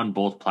be on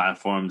both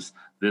platforms,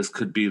 this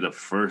could be the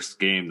first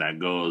game that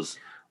goes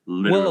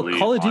literally. Well,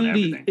 Call of on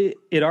Duty, everything.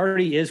 it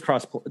already is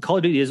cross. Call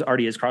of Duty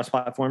already is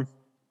cross-platform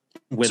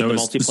with the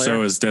multiplayer.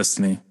 So is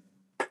Destiny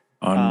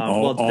on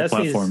all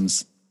Destiny's-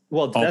 platforms.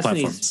 Well, All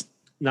Destiny's platforms.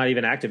 not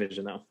even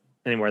Activision though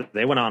anymore.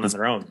 They went on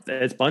their own.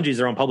 It's Bungie's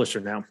their own publisher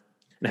now.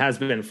 It has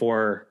been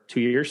for 2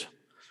 years.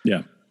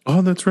 Yeah.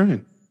 oh, that's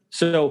right.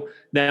 So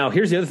now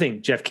here's the other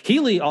thing. Jeff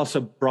Keighley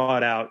also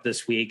brought out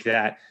this week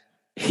that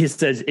he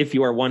says, if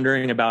you are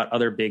wondering about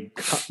other big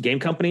game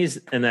companies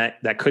and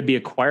that could be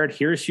acquired,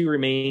 here's who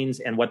remains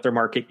and what their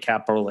market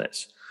capital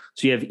is.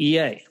 So you have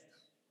EA,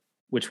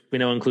 which we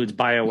know includes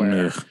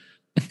BioWare,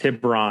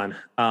 Tiburon,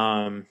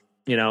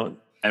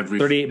 Every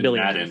 38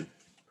 billion. Madden.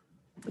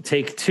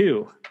 Take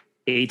Two,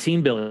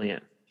 18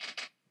 billion,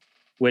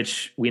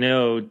 which we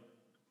know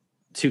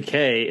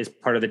 2K is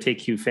part of the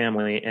Take-Two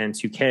family, and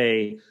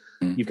 2K,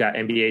 you've got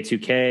NBA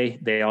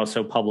 2K. They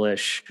also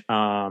publish the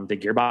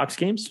Gearbox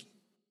games,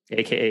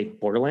 aka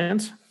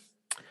Borderlands.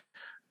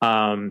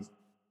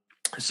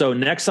 So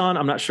Nexon,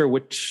 I'm not sure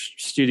which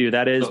studio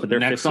that is, but they're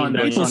 15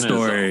 billion. Maple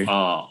Story. Is,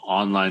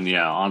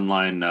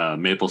 online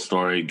Maple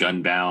Story,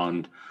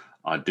 Gunbound,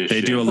 Audition.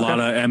 They do a lot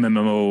of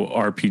MMO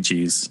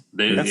RPGs.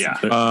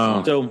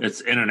 So It's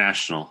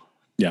international.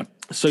 Yeah.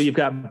 So you've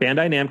got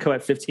Bandai Namco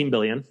at 15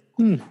 billion,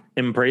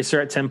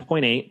 Embracer at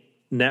 10.8,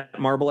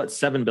 Netmarble at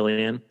 7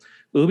 billion,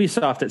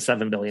 Ubisoft at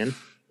 7 billion,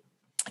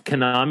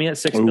 Konami at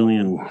 6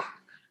 billion,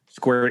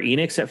 Square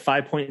Enix at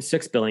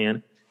 5.6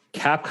 billion,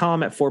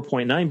 Capcom at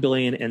 4.9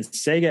 billion, and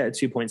Sega at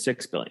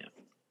 2.6 billion.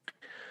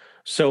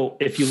 So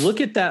if you look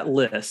at that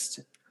list,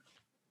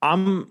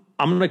 I'm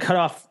going to cut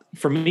off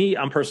for me,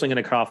 I'm personally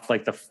going to cut off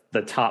like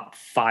the top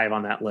 5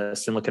 on that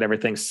list and look at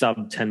everything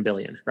sub 10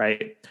 billion,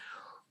 right?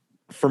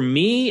 For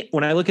me,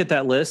 when I look at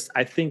that list,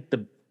 I think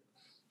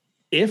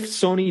if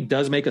Sony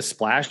does make a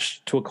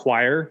splash to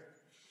acquire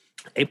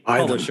a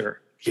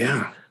publisher,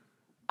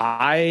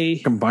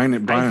 I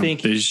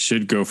think they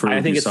should go for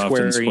Ubisoft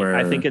and Square.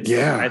 I think it's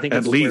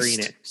at least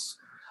Square Enix.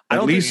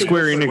 At least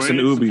Square Enix and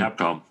Ubi.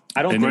 Capcom.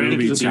 I don't think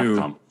Ubi it's too.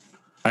 Capcom.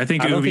 I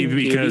think Ubi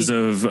because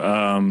of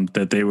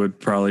that they would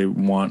probably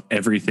want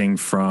everything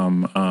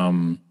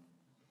from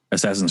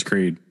Assassin's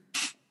Creed.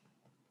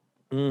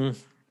 Maybe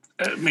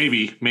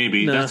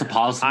No, that's a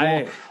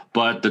possible.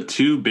 But the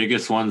 2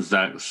 biggest ones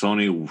that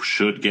Sony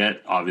should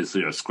get,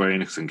 obviously, are Square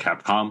Enix and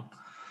Capcom.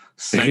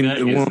 They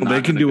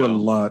can do a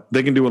lot.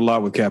 They can do a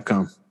lot with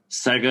Capcom.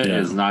 Sega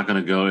is not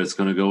going to go. It's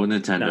going to go with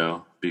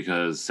Nintendo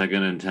because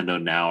Sega and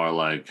Nintendo now are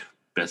like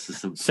best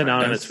system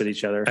synonymous with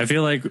each other. I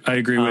feel like I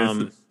agree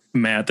with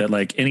Matt that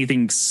like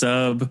anything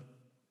sub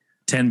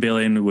 10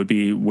 billion would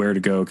be where to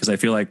go, because I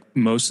feel like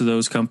most of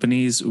those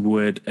companies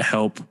would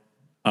help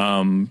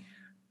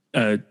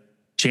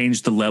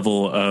change the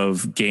level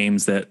of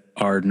games that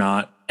are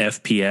not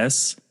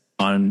FPS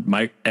on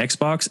my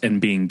Xbox and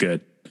being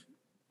good,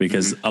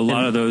 because a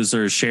lot of those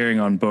are sharing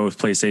on both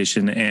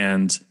PlayStation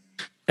and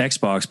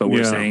Xbox, but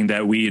we're saying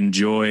that we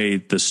enjoy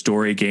the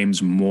story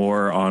games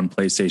more on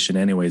PlayStation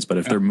anyways. But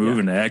if they're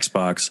moving to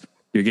Xbox,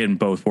 you're getting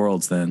both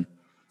worlds then.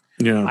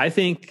 Yeah. I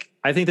think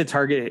the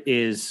target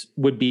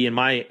would be in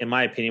my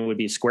opinion would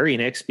be Square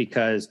Enix,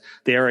 because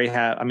they already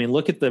have, I mean,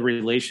 look at the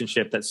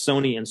relationship that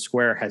Sony and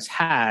Square has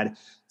had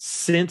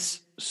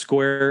since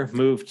Square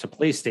moved to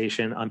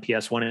PlayStation on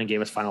PS1 and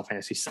gave us Final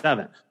Fantasy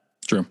VII.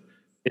 True.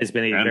 It's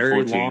been a And very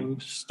 14. long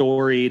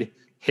storied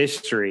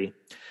history.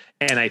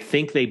 And I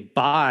think they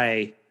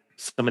buy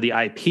some of the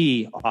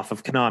IP off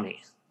of Konami.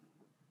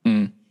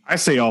 I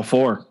say all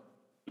 4.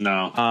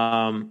 No,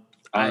 I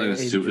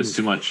think it's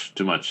too much.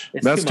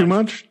 That's too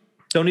much.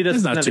 Sony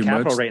doesn't not have the too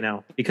capital much. right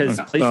now because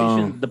the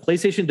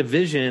PlayStation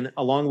division,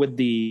 along with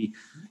the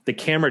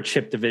camera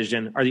chip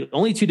division, are the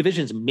only 2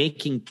 divisions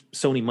making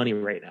Sony money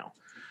right now.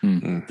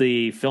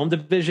 The film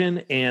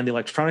division and the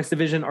electronics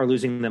division are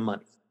losing them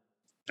money.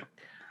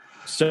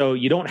 So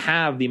you don't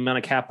have the amount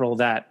of capital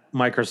that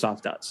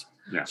Microsoft does.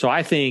 Yeah. So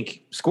I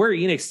think Square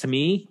Enix to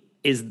me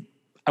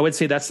I would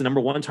say that's the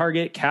number 1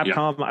 target.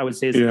 Capcom, I would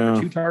say is the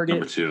number 2 target.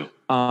 Number 2.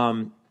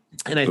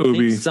 And I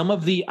Ubi. think some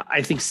of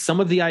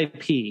the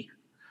IP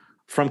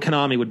from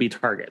Konami would be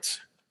targets.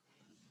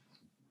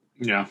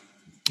 Yeah.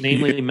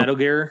 Namely Metal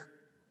Gear,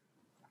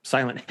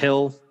 Silent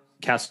Hill,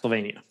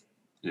 Castlevania.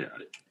 Yeah.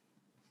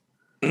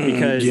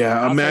 Because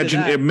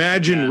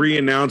imagine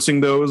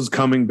re-announcing those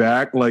coming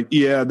back. Like,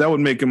 that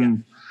would make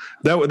them.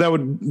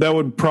 That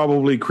would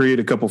probably create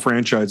a couple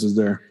franchises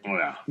there. Oh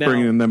yeah. Now,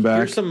 bringing them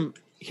back.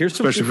 Here's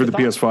some especially for the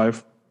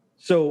PS5.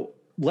 So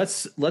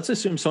let's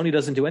assume Sony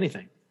doesn't do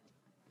anything,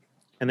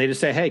 and they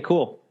just say, "Hey,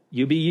 cool,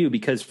 you be you."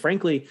 Because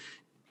frankly,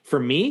 for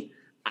me,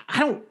 I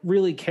don't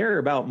really care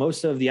about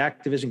most of the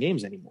Activision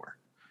games anymore.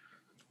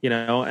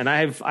 And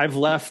I've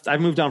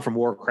moved on from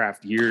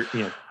Warcraft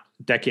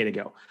decade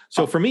ago.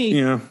 So for me,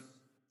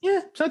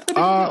 it's not that big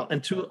a deal.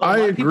 And to a lot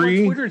of people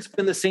on Twitter, it's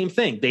been the same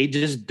thing. They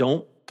just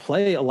don't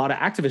play a lot of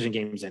Activision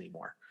games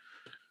anymore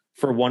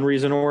for one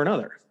reason or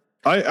another.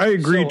 I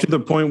agree to the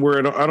point where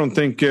I don't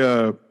think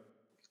I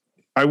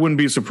wouldn't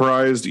be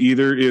surprised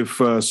either if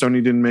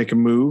Sony didn't make a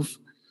move.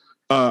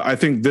 I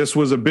think this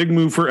was a big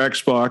move for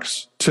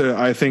Xbox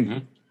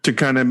to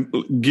kind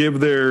of give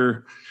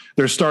their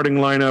starting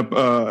lineup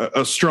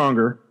a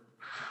stronger.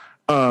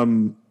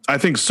 I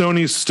think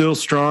Sony's still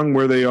strong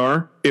where they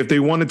are. If they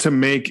wanted to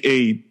make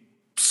a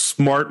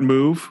smart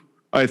move,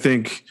 I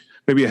think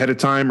maybe ahead of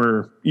time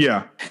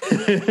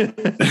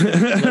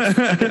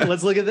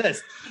Let's look at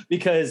this,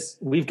 because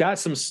we've got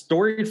some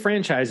storied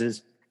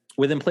franchises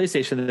within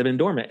PlayStation that have been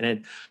dormant.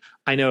 And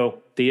I know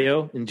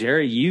Theo and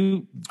Jerry,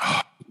 you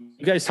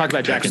guys talk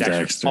about Jak and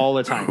Daxter all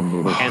the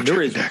time. And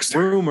there is a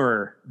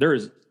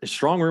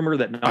strong rumor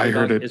that Naughty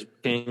Dog is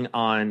working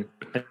on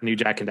a new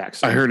Jak and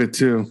Daxter. I heard it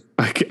too.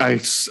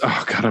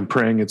 I'm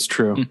praying it's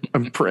true.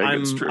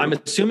 It's true. I'm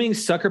assuming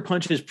Sucker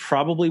Punch is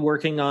probably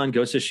working on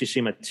Ghost of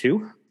Tsushima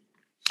 2.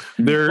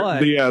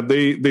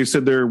 They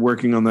said they're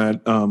working on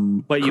that.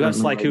 But you have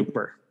Sly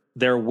Cooper.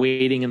 They're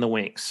waiting in the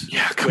wings.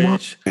 Yeah, come on.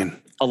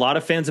 A lot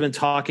of fans have been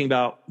talking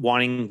about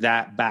wanting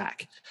that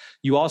back.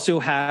 You also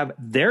have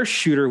their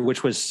shooter,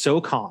 which was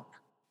SOCOM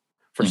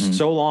for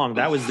so long.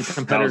 That was the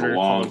competitor. That was a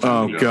long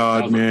time Oh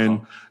God,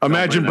 man!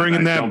 Imagine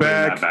bringing that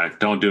back.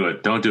 Don't do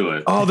it.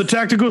 Oh, the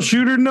tactical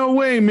shooter? No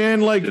way, man!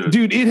 Like,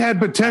 dude, it had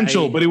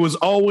potential, but it was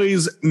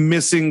always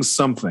missing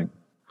something.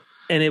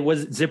 And it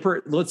was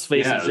Zipper. Let's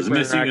face it, Zipper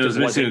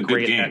Interactive wasn't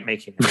great at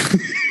making it.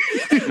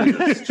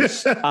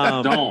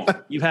 Don't.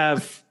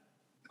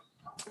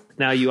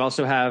 You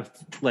also have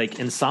like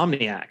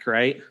Insomniac,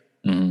 right?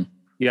 Mm-hmm.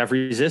 You have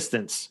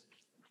Resistance.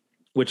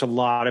 which a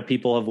lot of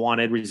people have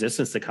wanted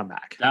Resistance to come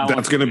back.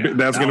 That's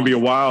gonna be a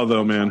while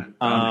though, man.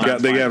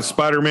 They have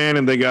Spider-Man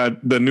and they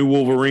got the new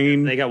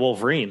Wolverine. They got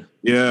Wolverine.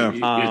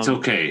 Yeah, it's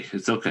okay.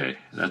 It's okay.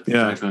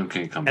 That one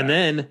can come back. And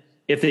then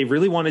if they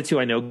really wanted to,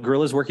 I know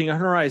Guerrilla's working on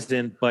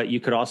Horizon, but you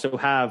could also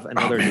have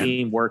another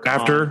team work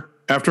after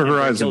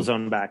Horizon.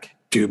 Killzone back.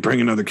 Dude,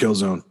 bring another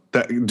Killzone.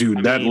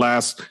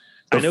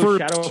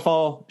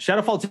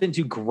 Shadowfall didn't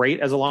do great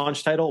as a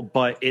launch title,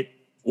 but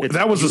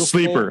that was a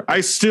sleeper.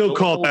 I still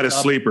call that a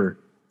sleeper.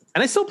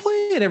 And I still play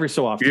it every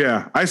so often.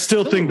 Yeah, I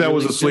still think that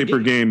was a sleeper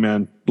game,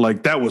 man.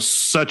 Like that was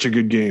such a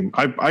good game.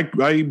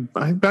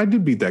 I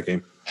did beat that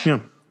game. Yeah.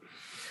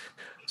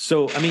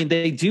 So I mean,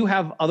 they do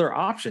have other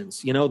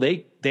options. You know,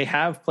 they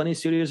have plenty of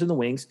studios in the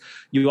wings.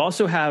 You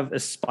also have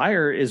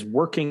Aspire is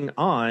working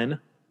on,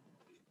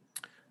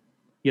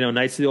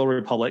 Knights of the Old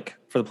Republic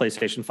for the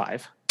PlayStation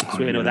 5. So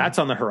we know that's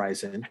on the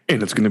horizon.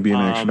 And it's going to be an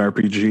action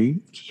RPG.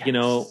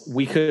 Yes.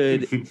 We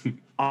could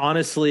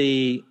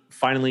honestly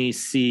finally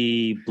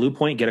see Blue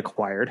Point get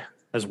acquired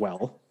as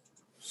well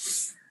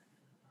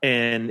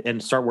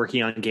and start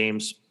working on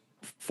games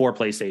for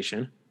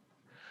PlayStation.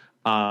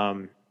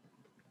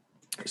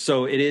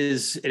 So it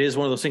is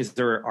one of those things.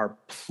 There are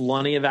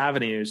plenty of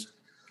avenues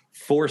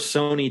for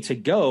Sony to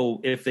go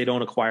if they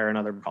don't acquire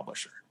another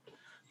publisher.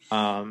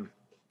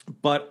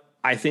 But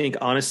I think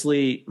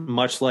honestly,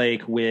 much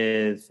like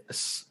with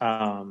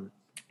House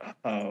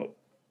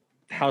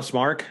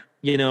Mark,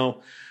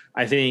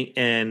 I think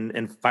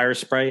and Fire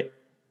Sprite,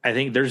 I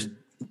think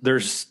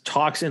there's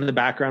talks in the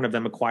background of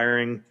them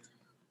acquiring,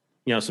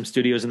 some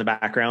studios in the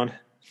background.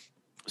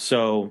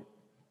 So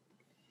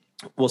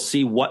we'll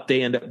see what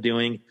they end up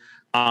doing.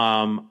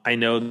 I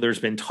know there's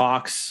been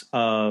talks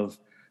of,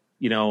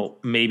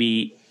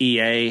 maybe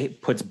EA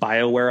puts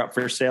BioWare up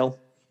for sale,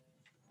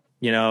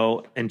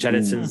 and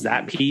jettisons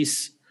that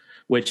piece,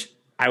 which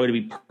I would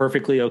be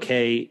perfectly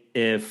okay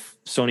if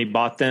Sony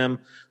bought them.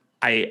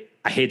 I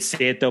hate to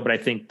say it though, but I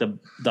think the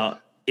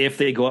if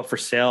they go up for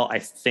sale, I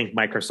think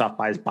Microsoft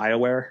buys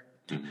BioWare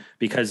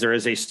because there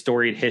is a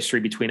storied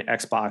history between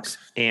Xbox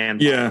and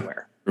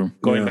BioWare,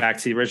 going back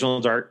to the original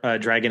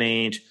Dragon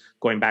Age,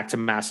 going back to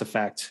Mass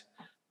Effect,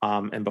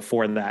 and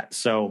before that.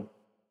 So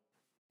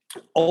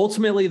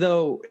ultimately,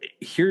 though,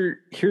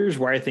 here's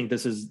where I think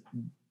this is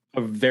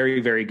a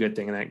very, very good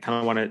thing, and I kind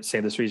of want to say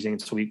this reasoning,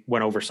 so we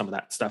went over some of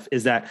that stuff,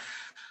 is that,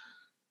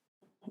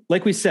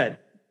 like we said,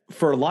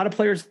 for a lot of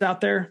players out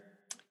there,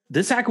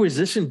 this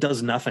acquisition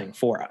does nothing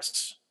for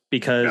us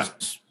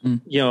because,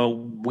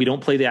 we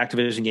don't play the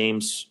Activision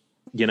games,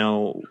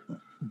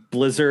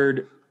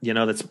 Blizzard,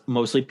 that's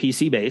mostly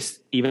PC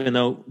based, even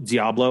though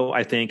Diablo,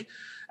 I think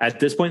at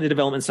this point in the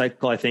development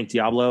cycle, I think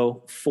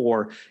Diablo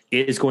 4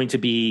 is going to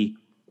be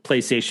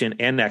PlayStation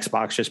and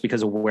Xbox just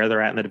because of where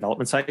they're at in the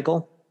development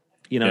cycle,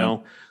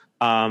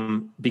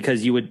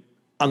 because you would,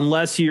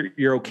 unless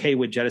you're okay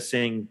with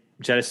jettisoning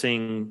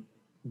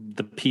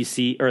the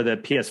PC or the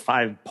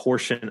PS5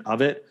 portion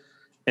of it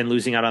and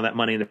losing out on that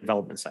money in the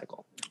development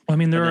cycle. Well, I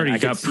mean, they're already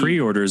got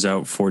pre-orders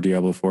out for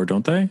Diablo 4,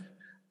 don't they?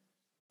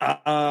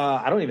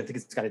 I don't even think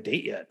it's got a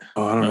date yet.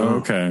 Oh, I don't know.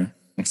 Okay.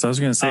 So I was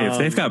going to say, if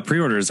they've got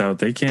pre-orders out,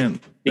 they can't.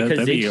 Because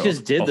that'd they be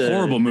just did a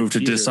horrible move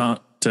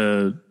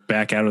to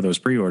back out of those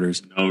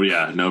pre-orders. Oh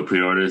yeah, no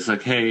pre-orders.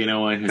 Like, hey, you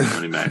know what? Here's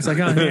money back. It's like,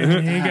 oh,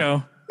 here you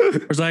go.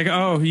 It's like,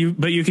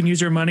 but you can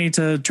use your money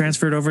to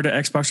transfer it over to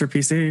Xbox or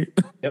PC.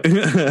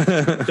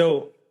 Yep.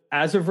 So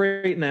as of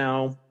right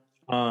now,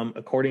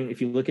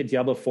 if you look at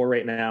Diablo 4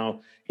 right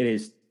now, it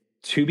is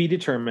to be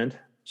determined.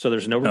 So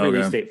there's no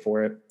release date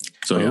for it.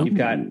 So you've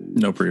got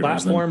no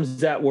pre-orders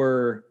platforms that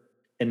were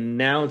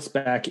announced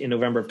back in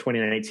November of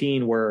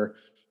 2019 were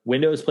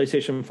Windows,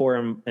 PlayStation 4,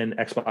 and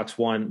Xbox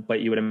One.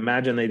 But you would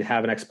imagine they'd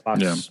have an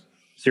Xbox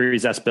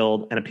Series S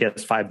build and a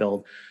PS5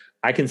 build.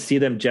 I can see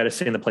them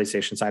jettisoning the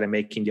PlayStation side and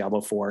making Diablo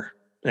 4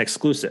 an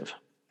exclusive.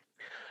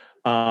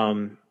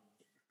 But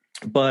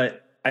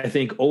I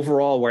think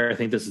overall, where I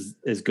think this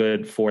is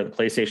good for the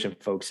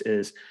PlayStation folks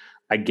is,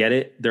 I get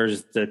it. There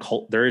is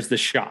the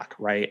shock,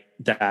 right,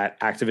 that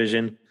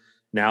Activision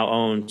now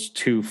owns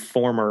two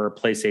former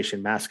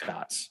PlayStation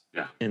mascots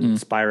in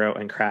Spyro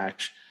and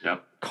Crash.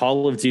 Yep.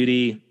 Call of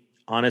Duty,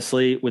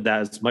 honestly, with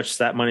that, as much as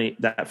that money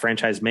that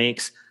franchise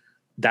makes,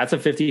 that's a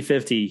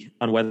 50-50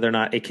 on whether or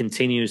not it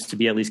continues to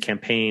be at least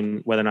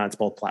campaign, whether or not it's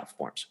both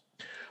platforms.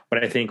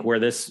 But I think where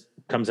this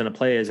comes into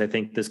play is I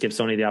think this gives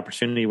Sony the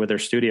opportunity with their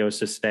studios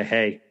to say,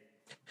 hey,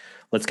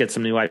 let's get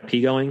some new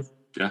IP going.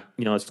 Yeah.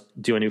 Let's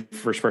do a new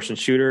first-person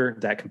shooter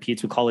that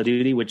competes with Call of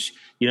Duty, which,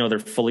 they're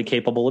fully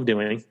capable of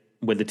doing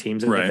with the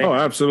teams. Right. Oh,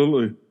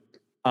 absolutely.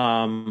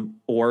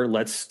 Or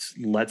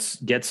let's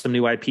get some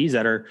new IPs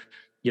that are,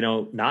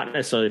 not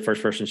necessarily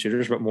first-person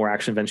shooters, but more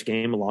action-adventure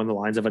game along the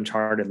lines of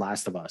Uncharted,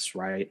 Last of Us,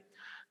 right?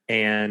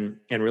 And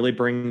really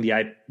bring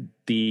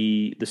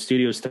the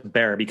studios to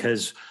bear,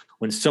 because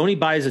when Sony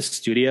buys a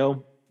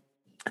studio,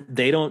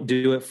 they don't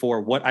do it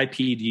for what IP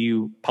do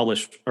you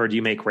publish or do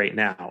you make right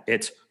now.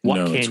 It's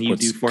what can you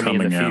do for me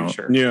in the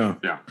future? Yeah.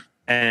 Yeah.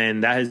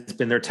 And that has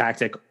been their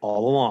tactic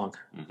all along.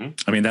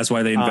 I mean, that's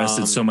why they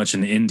invested so much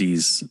in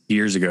indies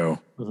years ago.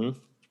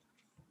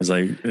 It's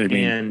like, I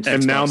mean,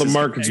 and now the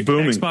market's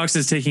booming. Xbox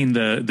is taking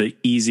the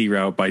easy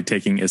route by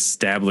taking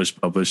established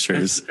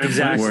publishers.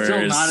 Exactly.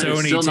 Whereas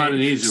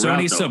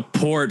Sony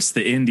supports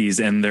the indies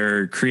and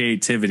their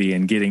creativity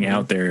and getting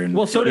out there and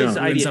so does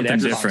doing something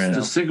different.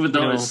 Just think of it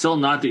though, it's still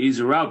not the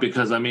easy route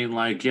because I mean,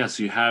 like, yes,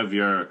 you have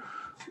your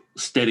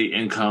steady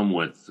income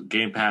with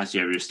Game Pass,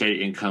 you have your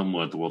steady income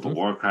with World of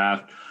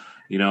Warcraft.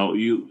 You know,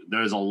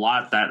 there's a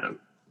lot that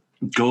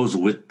goes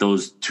with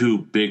those two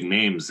big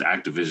names,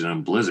 Activision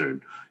and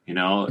Blizzard. You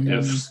know,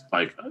 if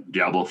like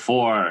Diablo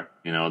 4,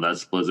 you know,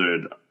 that's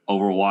Blizzard.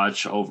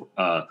 Overwatch,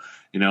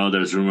 you know,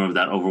 there's rumor of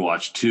that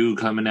Overwatch 2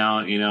 coming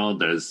out. You know,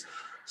 there's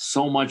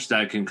so much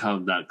that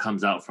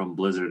comes out from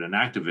Blizzard and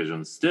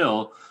Activision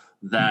still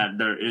that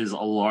there is a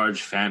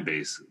large fan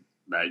base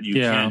that you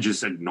can't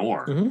just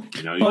ignore.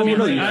 You know,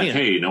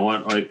 hey, you know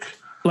what?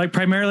 Like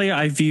primarily,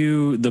 I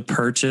view the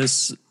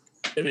purchase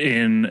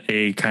in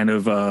a kind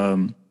of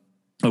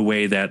a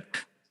way that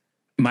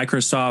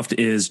Microsoft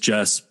is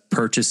just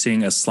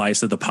purchasing a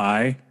slice of the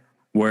pie,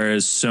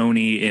 whereas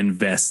Sony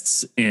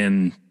invests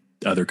in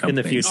other companies.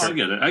 In the future.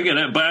 I get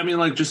it. But I mean,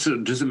 like, just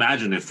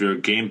imagine if your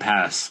Game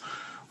Pass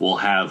will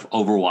have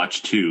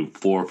Overwatch 2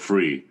 for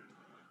free,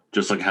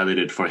 just like how they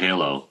did for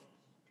Halo,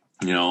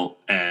 you know,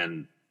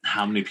 and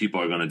how many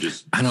people are going to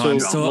just... I know, I'm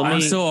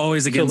still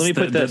always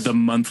against the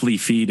monthly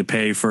fee to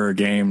pay for a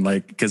game,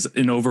 like, because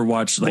in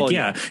Overwatch,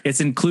 like, it's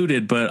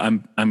included, but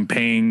I'm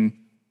paying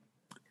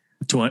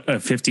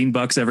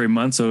 $15 every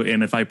month. So,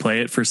 and if I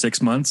play it for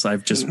 6 months,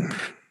 I've just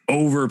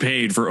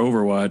overpaid for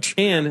Overwatch.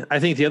 And I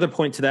think the other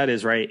point to that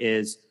is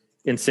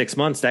in 6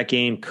 months, that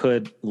game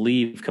could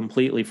leave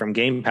completely from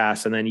Game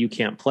Pass and then you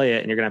can't play it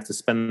and you're gonna have to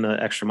spend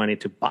the extra money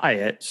to buy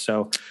it.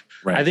 So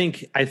I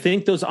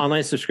think those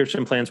online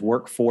subscription plans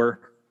work for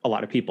a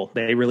lot of people.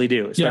 They really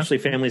do, especially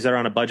families that are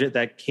on a budget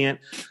that can't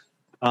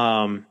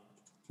afford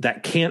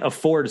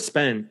to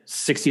spend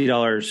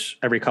 $60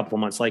 every couple of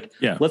months. Like,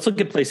 let's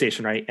look at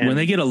PlayStation, right? And when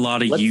they get a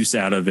lot of use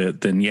out of it,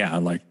 then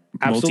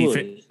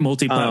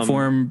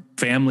multi-platform,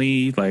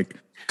 family, like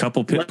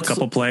couple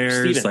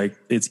players, Steven, like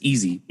it's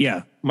easy.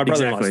 Yeah, my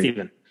brother-in-law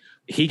Steven,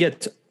 he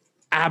gets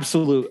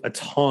a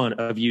ton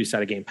of use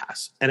out of Game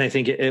Pass, and I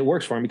think it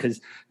works for him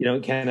because you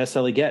can't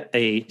necessarily get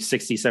a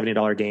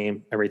 $60-$70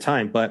 game every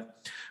time.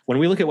 But when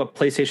we look at what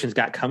PlayStation's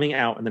got coming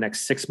out in the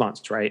next 6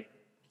 months, right?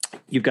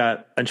 You've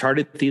got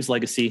Uncharted Thieves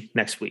Legacy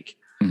next week.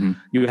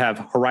 You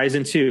have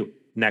Horizon 2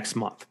 next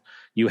month.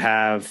 You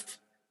have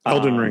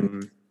Elden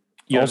Ring.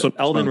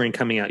 Elden Ring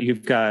coming out.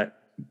 You've got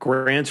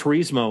Gran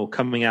Turismo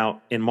coming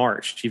out in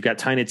March. You've got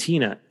Tiny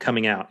Tina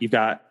coming out. You've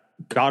got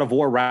God of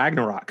War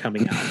Ragnarok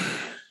coming out.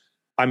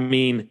 I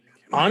mean,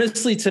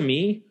 honestly, to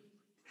me,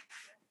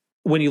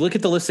 when you look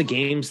at the list of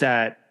games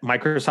that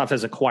Microsoft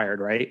has acquired,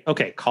 right?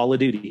 Okay, Call of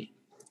Duty.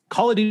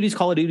 Call of Duty's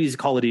Call of Duty's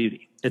Call of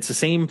Duty. It's the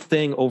same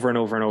thing over and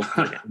over and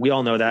over again. We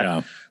all know that.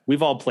 Yeah.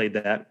 We've all played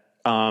that.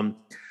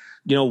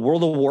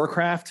 World of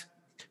Warcraft,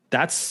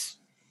 that's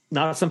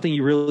not something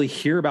you really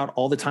hear about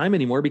all the time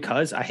anymore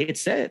because I hate to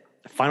say it,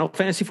 Final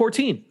Fantasy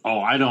 14. Oh,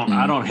 I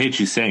don't hate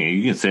you saying it.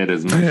 You can say it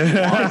as much as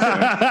you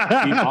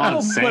want. Keep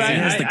on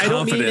saying it. I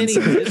don't mean any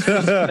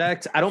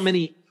disrespect. I don't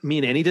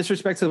mean any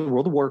disrespect to the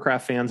World of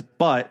Warcraft fans,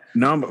 but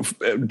no,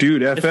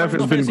 dude, FF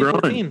has been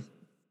growing. 14.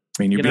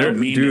 I mean, you're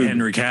mean to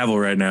Henry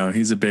Cavill right now.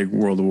 He's a big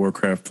World of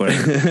Warcraft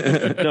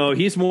player. No,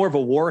 he's more of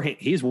a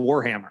he's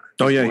Warhammer.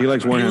 Oh yeah, he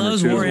likes Warhammer. He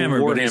loves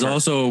Warhammer, but he's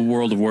also a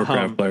World of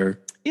Warcraft player.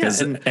 Yeah,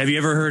 have you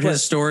ever heard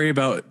his story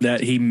about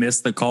that he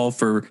missed the call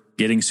for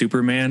getting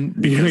Superman?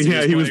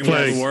 He was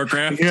playing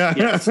Warcraft. Yeah,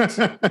 yes.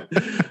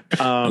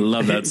 I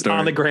love that story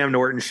on the Graham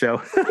Norton show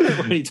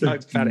when he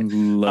talks about it.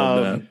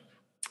 Love that.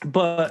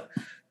 But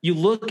you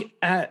look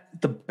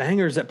at the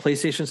bangers that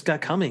PlayStation's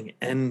got coming,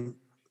 and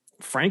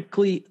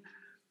frankly,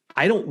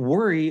 I don't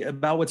worry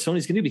about what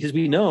Sony's going to do because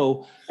we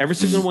know every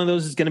single one of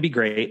those is going to be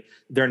great.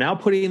 They're now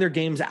putting their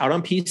games out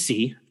on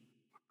PC.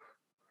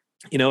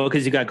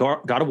 Because you got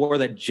God of War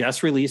that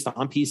just released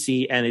on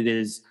PC, and it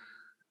is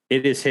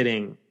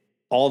hitting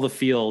all the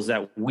feels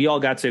that we all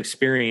got to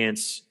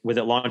experience with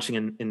it launching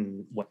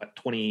in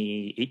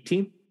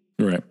 2018?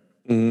 Right.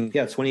 Mm-hmm.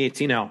 Yeah, it's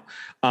 2018 now.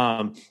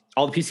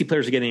 All the PC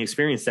players are getting to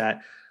experience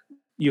that.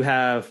 You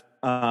have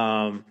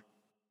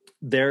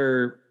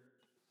their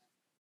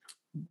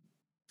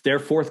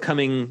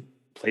forthcoming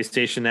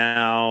PlayStation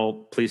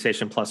Now,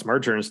 PlayStation Plus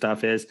merger and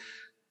stuff is,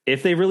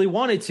 if they really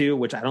wanted to,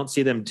 which I don't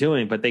see them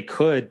doing, but they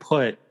could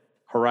put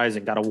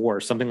Horizon, God of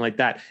War, something like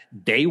that,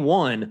 day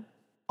one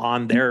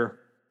on their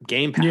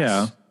Game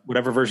Pass,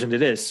 whatever version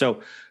it is.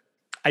 So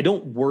I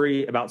don't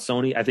worry about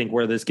Sony. I think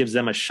where this gives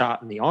them a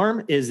shot in the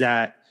arm is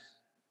that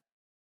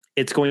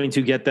it's going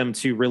to get them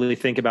to really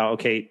think about,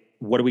 okay,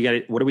 what do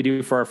we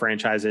do for our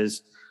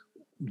franchises?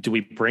 Do we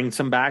bring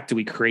some back? Do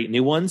we create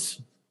new ones?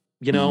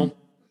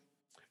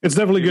 It's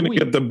definitely going to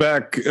get the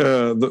back,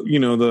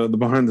 the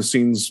behind the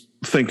scenes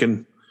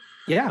thinking.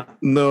 Yeah.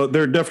 No,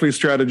 they're definitely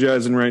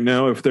strategizing right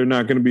now. If they're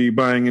not going to be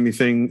buying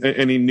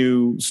any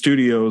new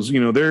studios,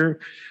 they're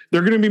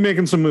going to be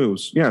making some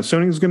moves. Yeah,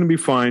 Sony's going to be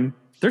fine.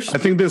 I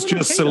think this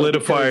just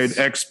solidified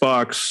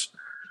Xbox.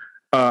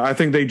 I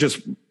think they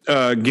just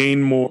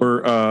gained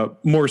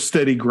more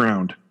steady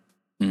ground.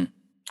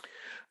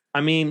 I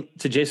mean,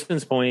 to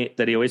Jason's point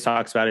that he always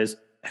talks about is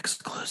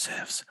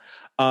exclusives.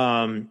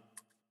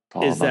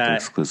 Is that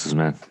exclusives,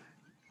 man?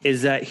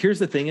 Is that here's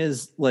the thing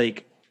is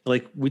like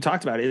we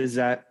talked about is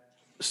that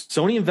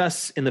Sony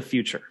invests in the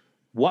future.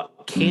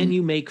 What can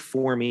you make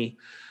for me?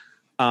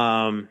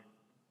 Newman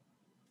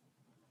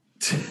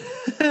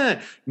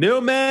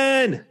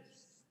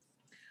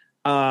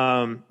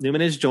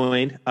has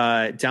joined.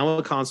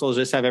 Download consoles,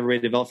 just have everybody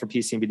develop for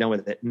PC and be done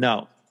with it.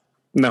 No,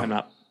 I'm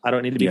not. I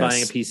don't need to be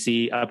buying a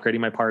PC, upgrading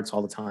my parts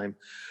all the time.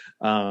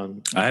 I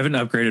haven't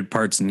upgraded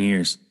parts in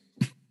years.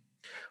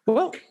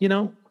 Well,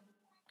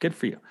 good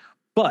for you.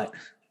 But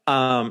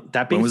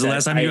that being when was said, the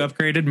last time you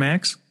upgraded,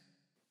 Max?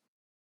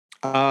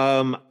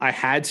 I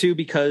had to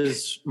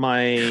because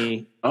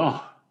someone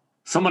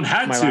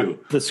had to.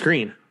 The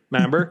screen.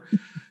 Remember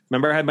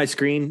I had my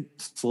screen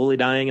slowly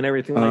dying and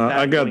everything like that.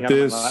 I got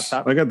this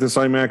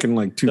iMac in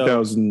like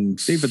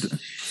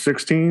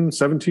 2016,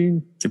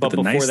 17. But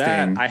before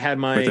that, I had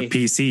my with a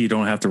PC. You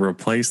don't have to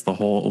replace the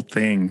whole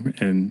thing,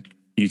 and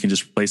you can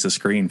just replace a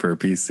screen for a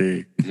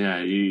PC.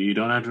 Yeah, you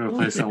don't have to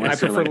replace it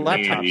unless you're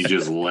like me and you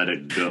just let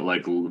it go,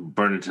 like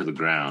burn it to the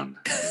ground.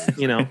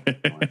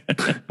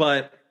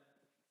 But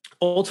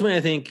ultimately,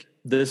 I think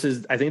this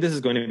is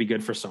going to be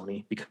good for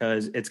Sony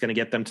because it's going to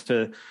get them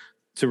to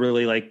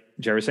really, like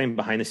Jerry was saying,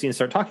 behind the scenes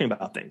start talking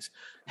about things.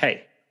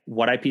 Hey,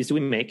 what IPs do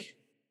we make?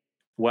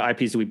 What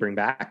IPs do we bring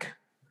back?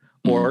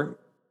 Or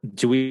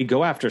do we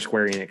go after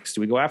Square Enix?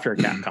 Do we go after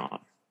Capcom?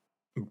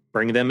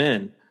 Bring them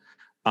in.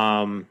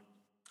 I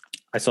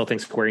still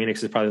think Square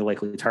Enix is probably the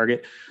likely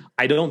target.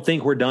 I don't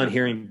think we're done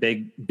hearing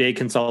big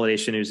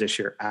consolidation news this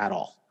year at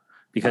all.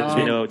 Because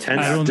I don't think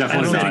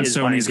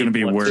Sony's going to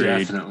be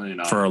worried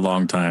for a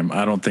long time.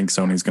 I don't think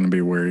Sony's going to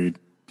be worried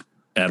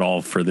at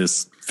all for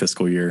this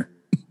fiscal year.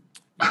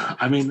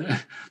 I mean,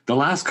 the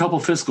last couple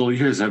fiscal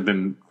years have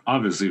been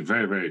obviously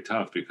very, very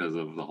tough because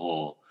of the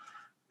whole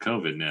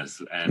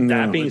COVID-ness. And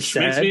that being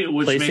said,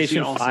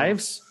 PlayStation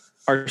 5s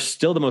are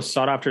still the most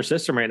sought after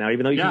system right now,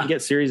 even though you can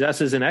get Series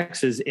S's and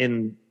X's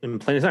in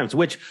plenty of times,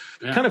 which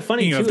kind of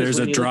funny. If there's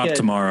a drop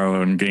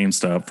tomorrow in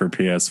GameStop for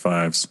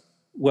PS5s.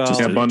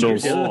 Well,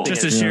 bundles.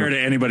 Just to share to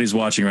anybody's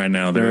watching right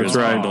now, there's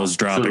bundles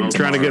dropping.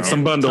 Trying to get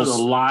some bundles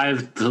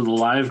to the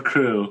live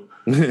crew.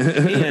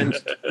 And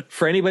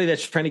for anybody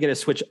that's trying to get a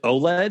Switch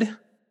OLED,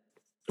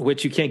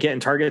 which you can't get in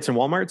Targets and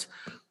Walmarts,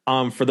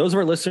 for those of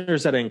our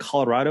listeners that are in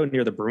Colorado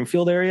near the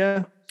Broomfield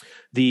area,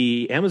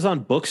 the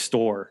Amazon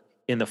bookstore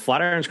in the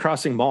Flatirons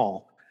Crossing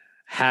Mall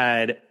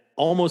had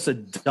almost a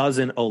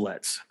dozen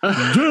OLEDs.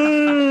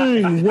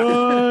 Dang,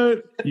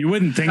 what? You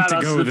wouldn't think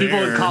to go there.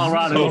 People in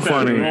Colorado so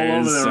funny. All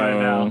over there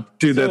right now.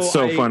 Dude, that's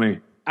so funny.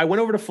 I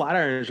went over to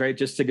Flatirons, right,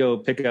 just to go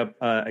pick up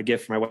a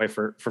gift for my wife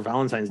for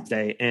Valentine's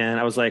Day. And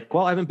I was like,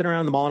 well, I haven't been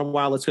around the mall in a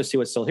while. Let's go see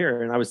what's still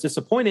here. And I was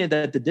disappointed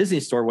that the Disney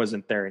store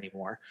wasn't there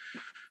anymore.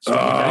 So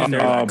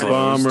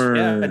bummer.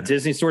 Yeah, the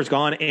Disney store's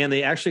gone. And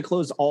they actually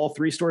closed all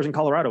 3 stores in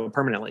Colorado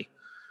permanently.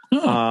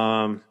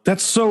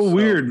 That's so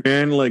weird,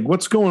 man. Like,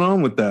 what's going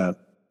on with that?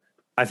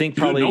 I think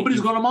probably nobody's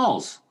going to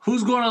malls.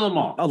 Who's going to the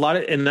mall?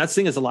 And that's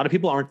the thing is a lot of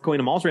people aren't going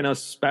to malls right now,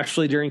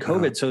 especially during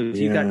COVID. So if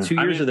you've got 2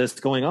 years of this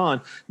going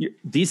on,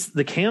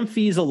 the cam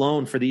fees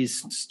alone for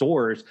these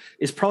stores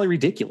is probably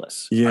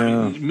ridiculous.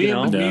 Yeah. Me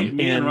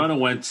and Rana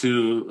went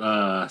to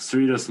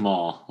Cerritos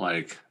Mall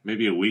like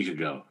maybe a week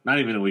ago, not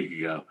even a week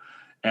ago.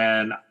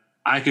 And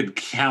I could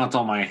count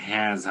on my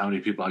hands how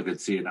many people I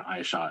could see in an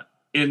eye shot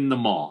in the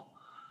mall.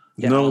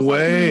 Yeah, no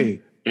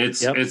way.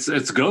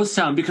 It's ghost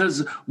town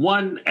because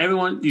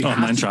everyone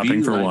online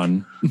shopping for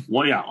one.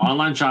 Well, yeah,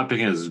 online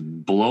shopping is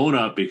blown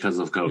up because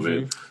of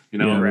COVID.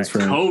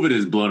 Mm-hmm. COVID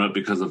is blown up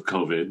because of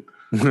COVID.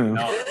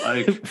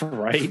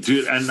 Right,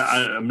 dude. And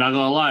I'm not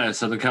gonna lie, in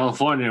Southern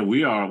California,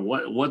 we are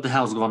what the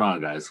hell's going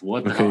on, guys?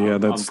 What the hell? Yeah,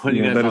 I'm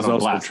putting you guys on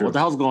blast. True. What the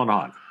hell's going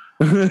on?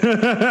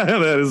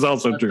 That is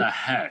also true. What the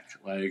heck?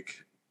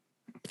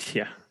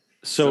 Yeah.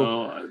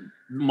 So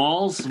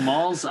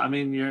malls. I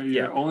mean,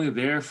 you're only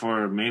there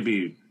for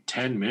maybe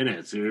 10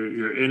 minutes.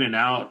 You're in and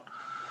out.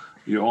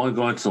 You're only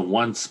going to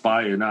one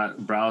spot. You're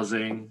not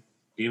browsing.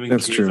 Even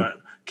that's true.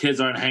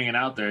 Kids aren't hanging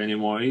out there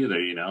anymore either.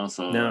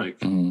 So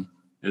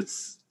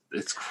it's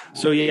crazy.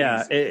 So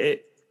yeah,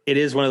 it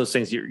is one of those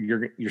things.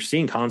 You're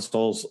seeing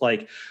consoles.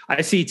 Like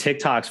I see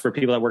TikToks for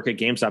people that work at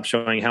GameStop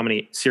showing how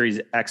many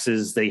Series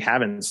X's they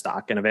have in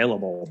stock and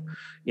available.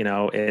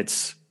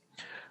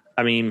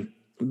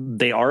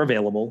 They are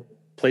available.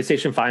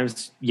 PlayStation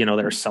 5s,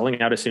 that are selling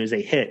out as soon as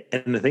they hit.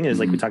 And the thing is,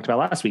 like we talked about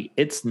last week,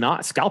 it's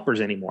not scalpers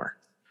anymore.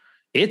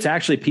 It's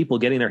actually people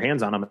getting their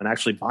hands on them and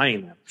actually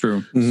buying them.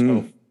 True.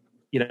 So,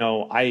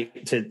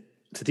 to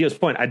Theo's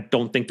point, I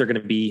don't think they're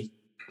going to be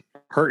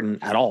hurting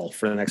at all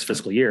for the next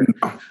fiscal year.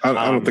 I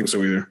don't think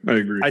so either. I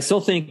agree. I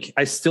still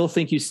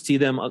think you see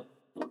them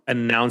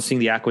announcing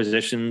the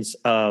acquisitions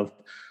of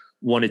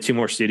 1 to 2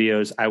 more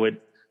studios,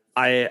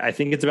 I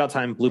think it's about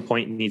time Blue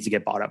Point needs to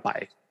get bought up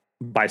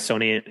by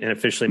Sony and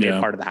officially made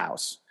part of the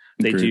house.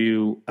 They Agreed.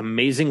 do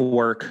amazing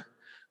work.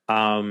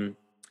 And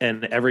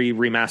every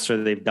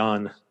remaster they've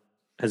done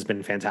has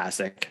been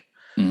fantastic.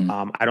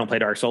 I don't play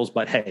Dark Souls,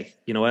 but hey,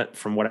 you know what?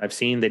 From what I've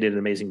seen, they did an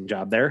amazing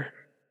job there.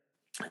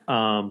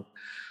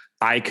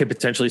 I could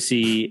potentially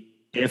see,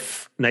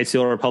 if Knights of the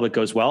Old Republic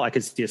goes well, I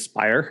could see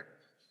Aspyr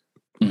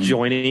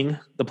joining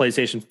the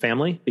PlayStation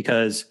family,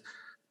 because,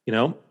 you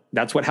know,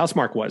 that's what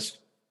Housemarque was.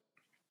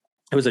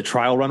 It was a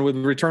trial run with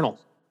Returnal.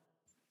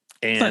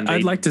 And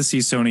I'd like to see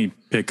Sony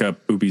pick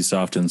up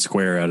Ubisoft and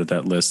Square out of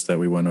that list that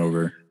we went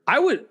over.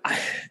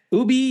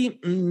 Ubi,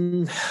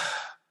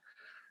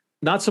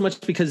 not so much,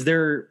 because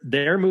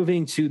they're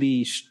moving to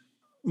the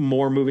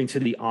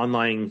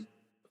online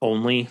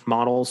only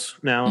models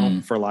now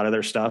for a lot of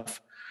their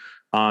stuff.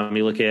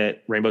 You look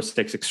at Rainbow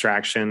Six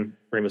Extraction,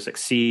 Rainbow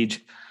Six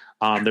Siege.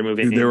 They're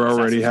moving. They're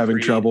already having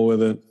trouble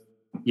with it.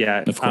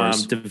 Yeah, of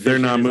course. They're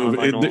not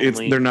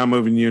moving. They're not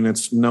moving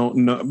units. No,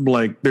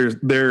 like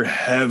they're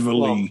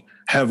heavily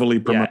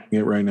promoting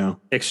it right now.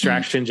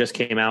 Extraction just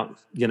came out,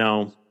 you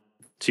know,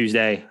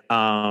 Tuesday.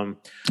 I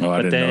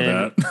didn't know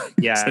that.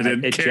 Yeah,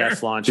 it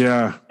just launched.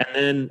 Yeah, and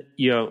then,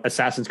 you know,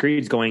 Assassin's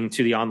Creed is going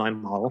to the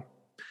online model.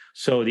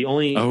 So the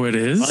only it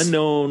is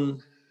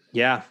unknown.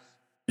 Yeah,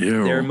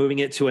 Ew. They're moving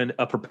it to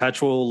a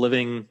perpetual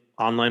living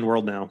online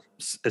world now,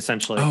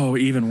 essentially. Oh,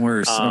 even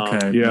worse.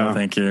 Okay. Yeah. No,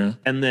 thank you.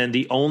 And then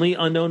the only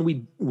unknown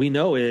we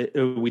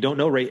don't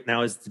know right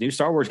now is the new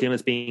Star Wars game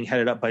that's being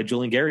headed up by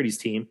Julian Garrity's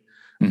team.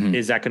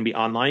 Is that going to be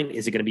online?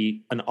 Is it going to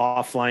be an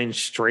offline,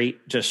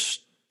 straight,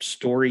 just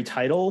story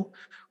title?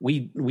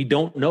 We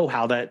don't know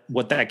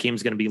what that game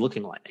is going to be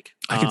looking like.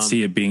 I could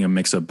see it being a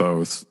mix of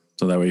both,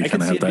 so that way you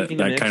kind of have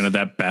that kind of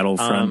that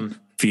Battlefront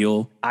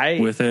feel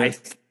with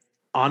it.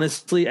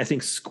 Honestly, I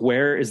think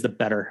Square is the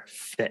better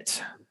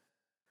fit.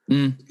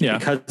 Yeah,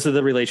 because of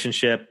the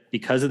relationship,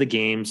 because of the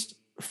games.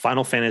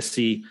 Final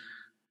Fantasy,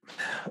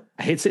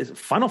 I hate to say it,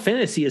 Final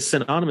Fantasy is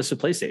synonymous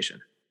with PlayStation.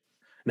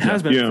 It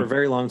has been for a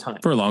very long time.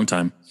 For a long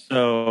time.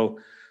 So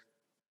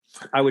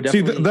I would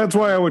definitely see. That's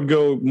why I would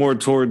go more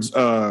towards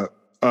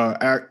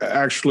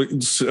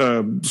actually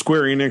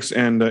Square Enix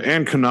and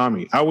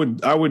Konami.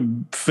 I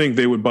would think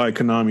they would buy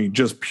Konami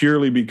just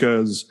purely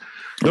because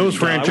those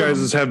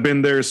franchises have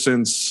been there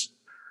since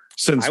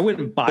I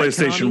wouldn't buy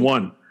PlayStation Konami.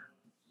 1.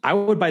 I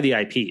would buy the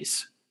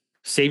IPs.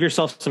 Save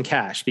yourself some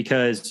cash,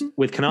 because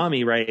with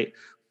Konami, right?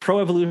 Pro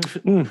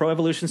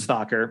Evolution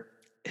Soccer,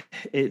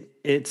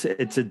 it's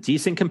a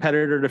decent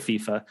competitor to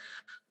FIFA,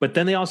 but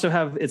then they also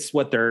have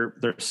their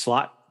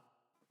slot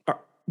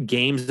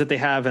games that they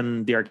have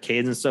in the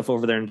arcades and stuff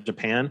over there in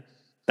Japan.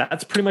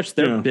 That's pretty much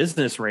their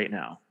business right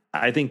now.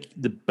 I think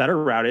the better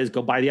route is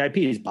go buy the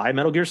IPs, buy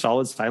Metal Gear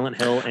Solid,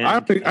 Silent Hill. And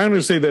I'm going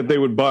to say that they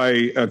would buy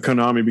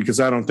Konami,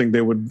 because I don't think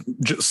they would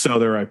just sell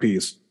their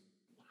IPs.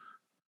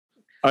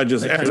 I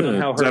don't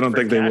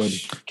think they would.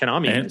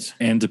 Konami is.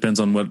 And depends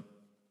on what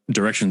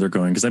direction they're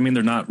going, because I mean,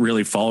 they're not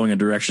really following a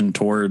direction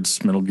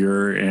towards Metal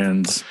Gear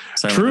and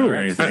Silent Hill or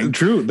anything.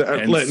 True.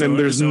 And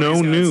there's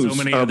no news of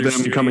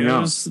them coming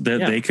out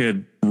that they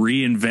could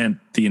reinvent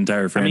the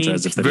entire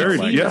franchise if they very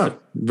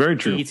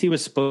true. ET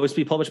was supposed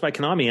to be published by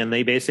Konami, and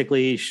they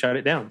basically shut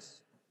it down,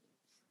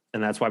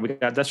 and that's why we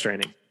got Death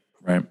Stranding.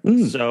 Right.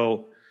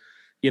 So,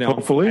 you know,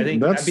 hopefully I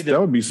think that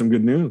would be some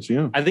good news.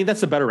 Yeah, I think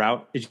that's the better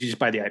route. Is you just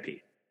buy the IP.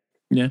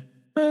 Yeah.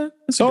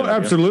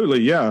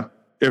 Absolutely. Yeah.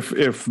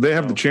 If they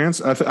have the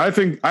chance, I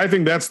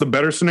think that's the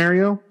better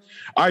scenario.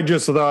 I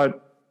just thought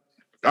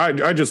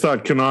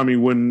Konami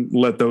wouldn't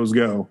let those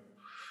go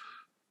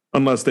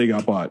unless they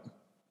got bought.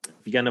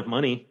 If you got enough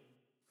money,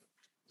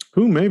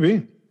 who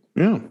maybe?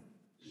 Yeah.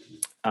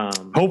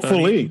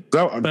 Hopefully.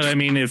 But I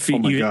mean, if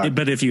you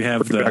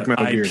have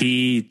the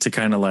IP to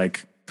kind of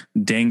like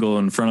dangle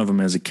in front of them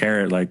as a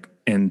carrot, like,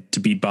 and to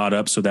be bought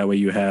up, so that way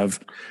you have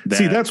that.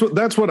 See, that's what I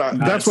was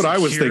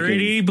thinking.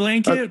 Security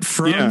blanket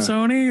from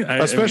Sony,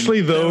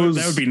 especially those.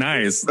 That would be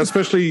nice.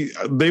 Especially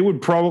they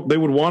would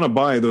want to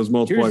buy those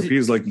multiple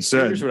IPs, like you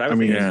said.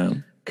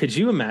 Could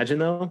you imagine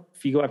though,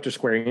 if you go after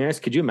Square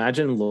Enix, could you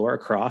imagine Lara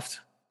Croft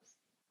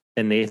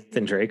and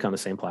Nathan Drake on the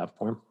same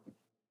platform?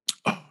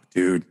 Oh,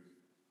 dude.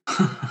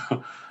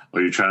 Are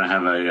you trying to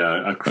have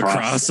a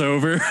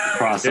crossover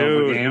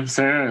game,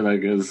 Sarah?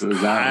 Like, is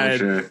that what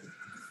you're...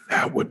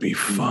 That would be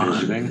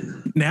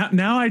fun.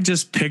 Now I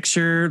just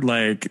picture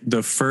like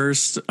the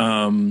first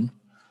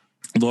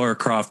Lara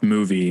Croft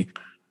movie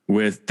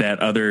with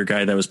that other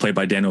guy that was played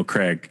by Daniel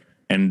Craig,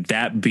 and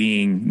that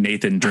being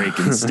Nathan Drake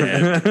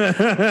instead.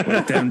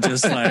 With them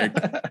just like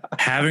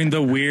having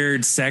the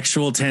weird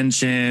sexual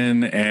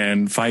tension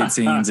and fight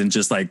scenes and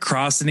just like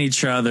crossing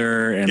each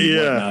other and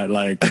whatnot.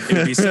 Like,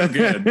 it'd be so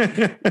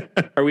good.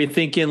 Are we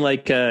thinking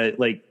like kind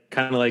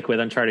of like with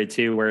Uncharted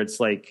 2, where it's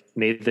like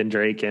Nathan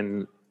Drake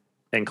and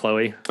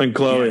Chloe?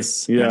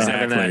 Yes, yeah,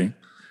 exactly.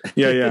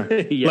 Yeah.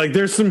 Like,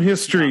 there's some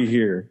history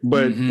here,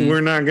 but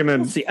we're not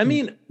gonna see. I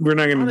mean, we're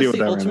not gonna deal with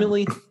that.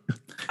 Ultimately,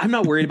 I'm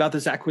not worried about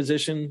this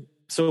acquisition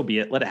so be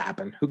it. Let it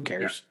happen. Who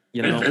cares?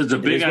 You know, It's a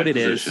big what it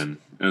is. acquisition.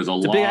 It was a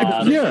It's a big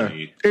lot of Yeah,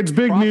 money. it's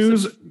big Props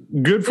news.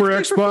 Good for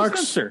It's big for Phil Xbox.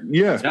 Spencer.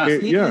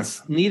 Yeah,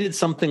 Needed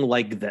something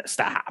like this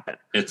to happen.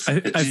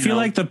 I feel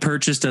like the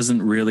purchase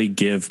doesn't really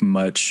give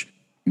much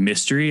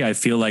mystery. I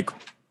feel like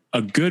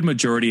a good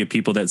majority of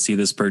people that see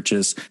this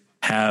purchase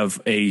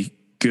have a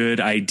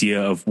good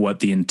idea of what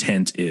the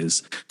intent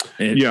is.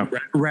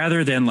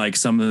 Rather than like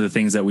some of the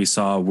things that we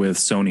saw with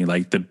Sony,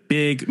 like the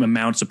big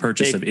amounts of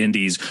purchase of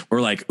indies,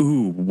 we're like,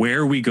 ooh,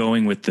 where are we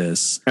going with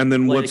this? And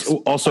then Like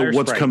what's Fire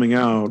what's Sprite. coming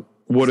out?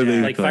 What are they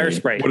Like Fire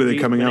Spray. What are they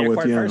coming When out they with?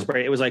 acquired Yeah. Fire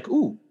Spray, it was like,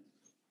 ooh, what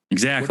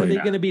Exactly. are they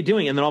going to be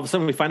doing? And then all of a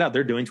sudden we find out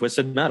they're doing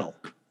Twisted Metal.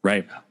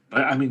 Right.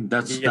 But I mean,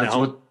 that's You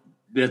know?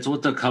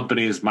 what the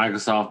companies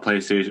Microsoft,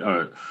 PlayStation,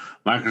 or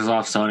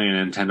Microsoft, Sony,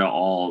 and Nintendo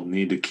all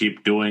need to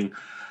keep doing.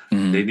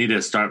 They need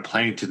to start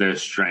playing to their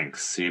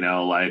strengths. You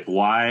know, like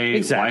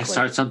why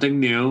start something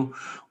new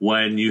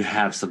when you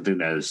have something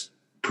that is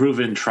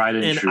proven, tried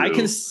and true? I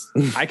can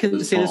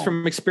say this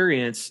from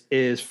experience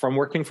is from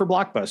working for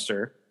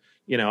Blockbuster.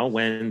 You know,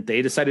 when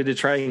they decided to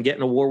try and get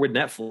in a war with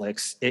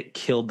Netflix, it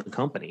killed the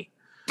company.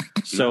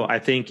 So I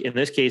think in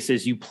this case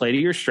is you play to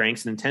your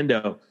strengths.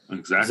 Nintendo,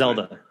 Exactly.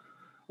 Zelda.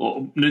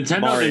 Well,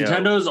 Mario,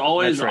 Nintendo's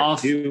always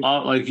Metroid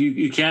off. Like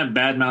you can't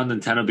badmouth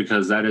Nintendo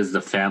because that is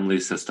the family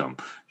system.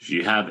 If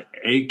you have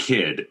a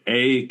kid,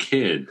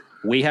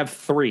 We have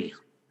 3.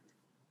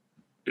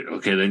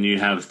 okay, then you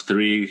have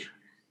 3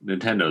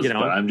 Nintendos. You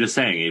know? But I'm just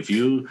saying, if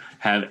you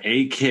have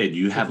a kid,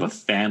 you have a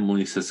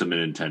family system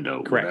in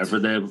Nintendo. Correct.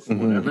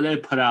 Whatever they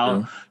put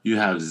out, you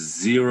have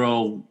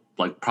zero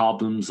like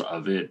problems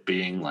of it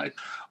being like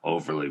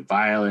overly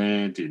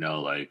violent. You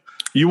know, like.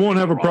 You won't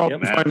have a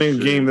problem Yep. finding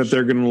a game that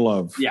they're going to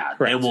love. Yeah, Correct.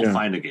 they will Yeah.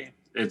 find a game.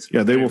 It's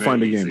They very, will find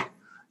very a game. easy.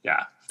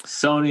 Yeah,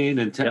 Sony,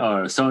 Nintendo,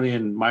 or Sony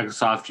and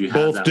Microsoft. You have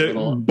Both that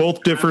little,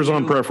 both differs on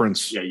avenue.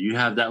 preference. Yeah, you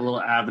have that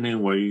little avenue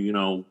where you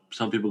know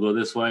some people go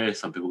this way,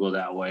 some people go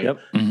that way. Yep.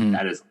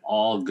 That is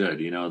all good.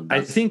 You know,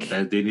 I think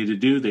that they need to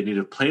do. They need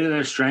to play to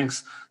their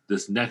strengths.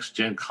 This next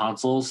gen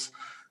consoles.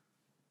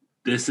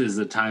 This is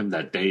the time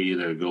that they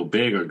either go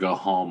big or go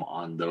home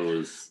on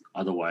those.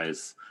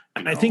 Otherwise.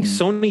 I think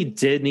Sony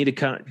did need to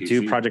do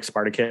PC. Project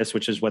Spartacus,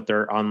 which is what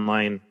their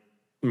online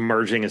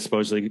merging is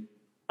supposedly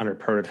under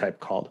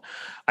prototype called.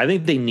 I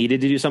think they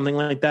needed to do something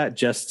like that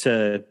just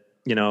to,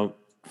 you know,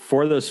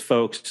 for those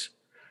folks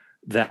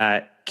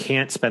that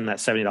can't spend that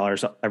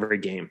 $70 every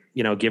game,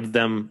 you know, give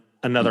them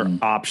another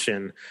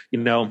option, you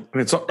know.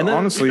 And it's then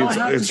honestly, you don't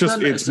have it's to just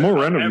spend it's it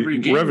more on every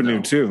game, revenue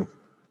though. too.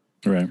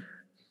 Right.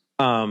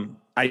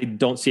 I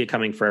don't see it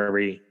coming for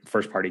every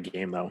first party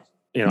game though.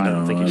 You know, I don't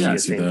No, think you I see don't the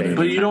see same that thing.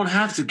 But you don't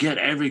have to get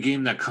every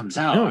game that comes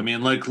out. No. I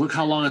mean, like, look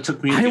how long it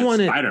took me to I get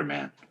wanted-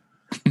 Spider-Man.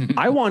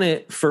 I want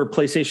it for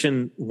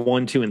PlayStation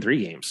 1, 2, and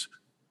 3 games.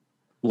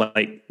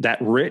 Like that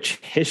rich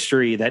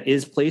history that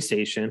is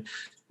PlayStation.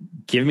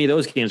 Give me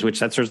those games, which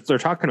that's what they're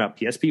talking about.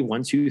 PSP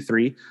 1, 2,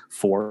 3,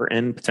 4,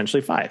 and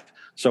potentially 5.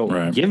 So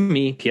Right. give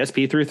me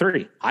PSP through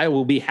 3. I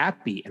will be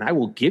happy and I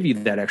will give you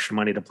that extra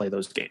money to play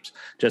those games.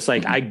 Just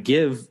like I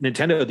give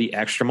Nintendo the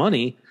extra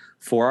money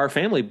for our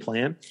family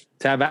plan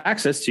to have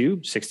access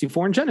to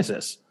 64 and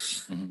Genesis.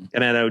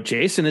 And I know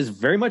Jason has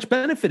very much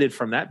benefited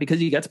from that because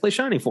he got to play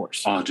Shining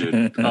Force. Oh,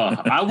 dude,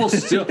 I will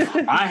still.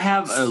 I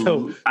have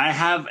So-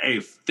 a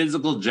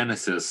physical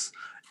Genesis.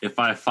 If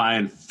I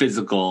find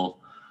physical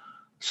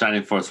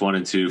Shining Force 1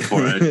 and 2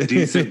 for a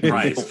decent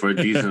price,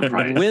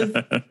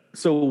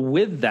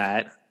 With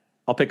that,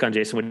 I'll pick on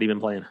Jason. What have you been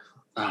playing?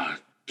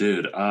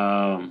 Dude,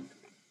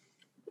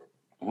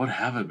 what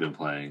have I been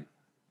playing?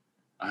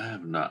 I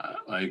have not.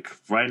 Like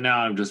right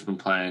now, I've just been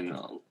playing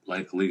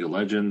like League of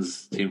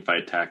Legends,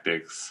 Teamfight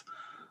Tactics.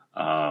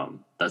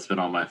 That's been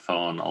on my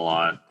phone a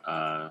lot.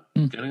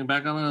 Getting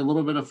back on a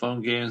little bit of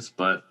phone games,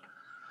 but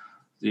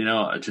you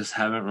know, I just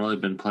haven't really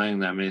been playing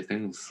that many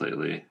things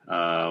lately.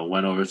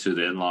 Went over to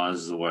the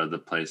in-laws where the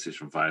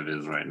PlayStation 5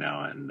 is right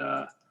now, and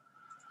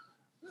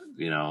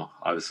you know,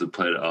 obviously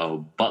played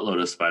a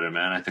buttload of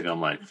Spider-Man. I think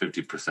I'm like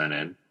 50%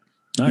 in.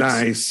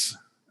 Nice.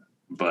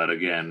 But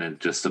again, it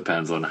just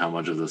depends on how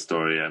much of the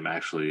story I'm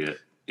actually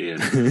in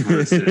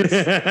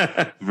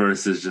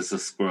versus just a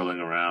squirreling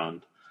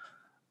around.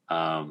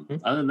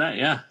 Other than that,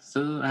 yeah.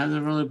 So it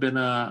hasn't really been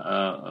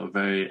a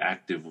very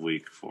active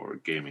week for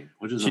gaming,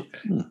 which is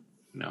okay.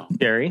 No.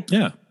 Gary,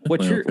 Yeah.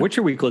 what's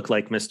your week look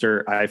like,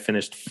 Mister? I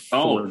finished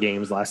 4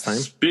 games last time.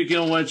 Speaking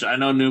of which, I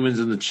know Newman's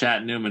in the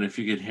chat. Newman, if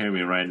you could hear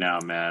me right now,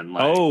 man.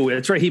 Like, Oh,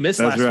 that's right. He missed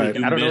That's last right.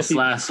 week. I don't know if he,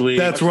 last week.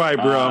 That's right,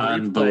 bro.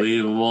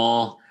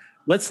 Unbelievable.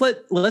 let's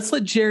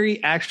let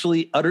Jerry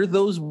actually utter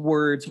those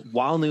words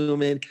while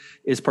Newman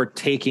is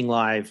partaking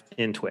live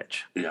in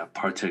Twitch. Yeah,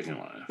 partaking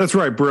live. That's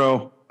right,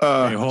 bro.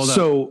 Hey, hold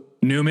so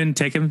Newman,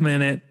 take a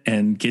minute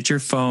and get your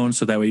phone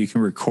so that way you can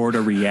record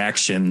a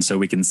reaction so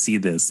we can see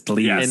this,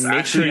 please. Yes, And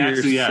make sure you're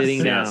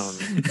sitting yes.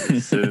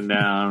 Sitting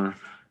down.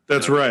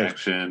 that's right.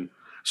 Reaction.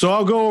 So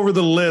I'll go over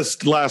the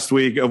list last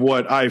week of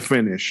what I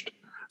finished.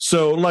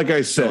 So, like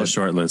I Still said, a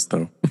short list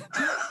though.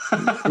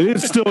 it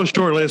is still a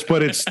short list,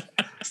 but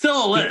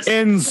Still a list.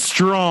 Ends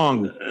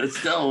strong. It's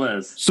still a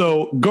list.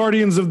 So,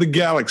 Guardians of the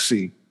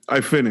Galaxy,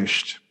 I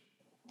finished.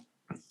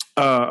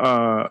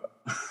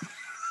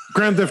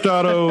 Grand Theft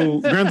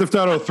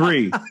Auto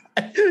 3,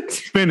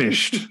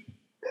 finished.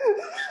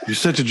 You're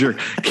such a jerk.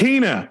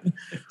 Kena,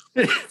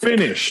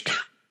 finished.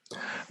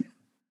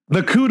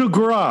 The Coup de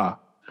Grace,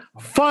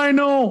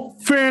 Final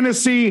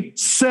Fantasy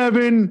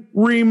VII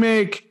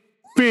Remake,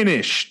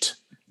 finished.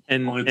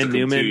 And Only took him 2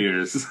 Newman,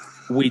 years.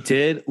 we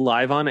did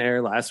live on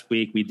air last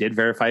week. We did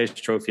verify his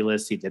trophy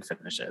list. He did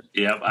finish it.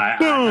 Yep, I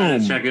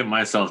had to check it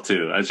myself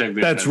too. I checked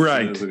it. That's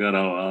right. As soon as I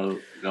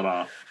got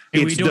off.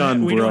 It's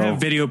done, we bro. don't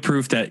have video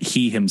proof that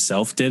he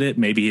himself did it.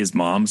 Maybe his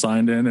mom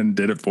signed in and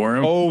did it for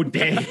him. Oh,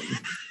 dang.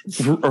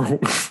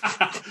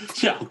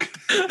 Joke.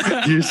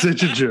 You're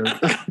such a jerk.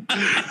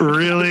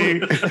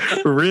 Really?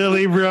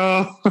 Really,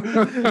 bro?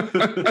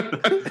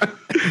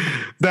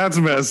 That's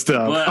messed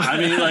up. But I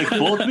mean, like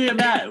both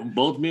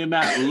me and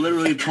Matt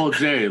literally told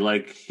Jay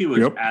like he was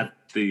Yep. at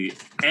the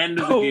end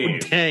of the Oh, game.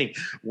 dang.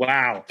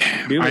 Wow.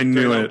 I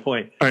knew it.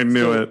 Point. I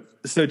knew it.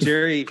 So,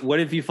 Jerry, what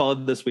have you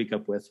followed this week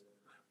up with?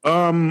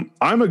 I'm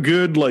a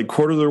good like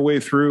quarter of the way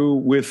through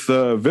with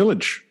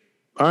Village.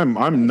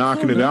 I'm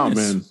knocking it out,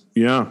 nice. man.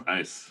 Yeah.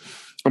 Nice.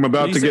 I'm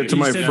about to get to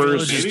my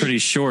Village first. is pretty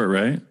short,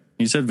 right?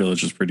 You said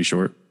Village was pretty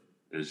short.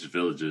 It's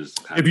villages.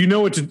 If you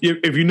know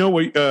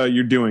what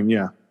you're doing,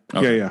 yeah.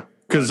 Okay. Yeah.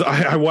 Because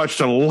I watched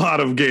a lot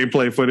of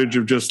gameplay footage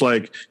of just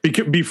like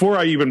before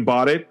I even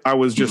bought it, I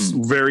was just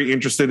very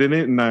interested in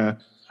it, and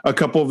a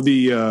couple of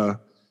the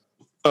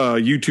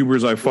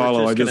YouTubers I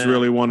follow, I just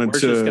really wanted We're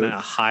just to. gonna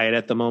hide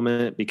at the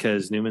moment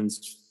because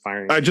Newman's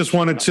firing. I just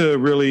wanted to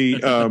really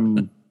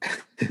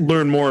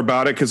learn more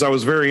about it because I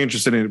was very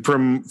interested in it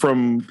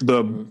from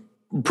the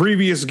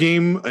previous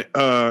game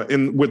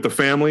with the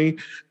family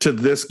to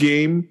this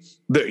game.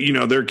 That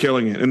they're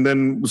killing it, and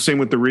then same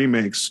with the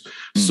remakes.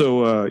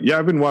 So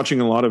I've been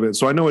watching a lot of it,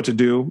 so I know what to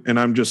do, and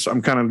I'm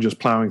kind of just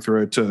plowing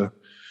through it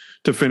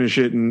to finish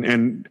it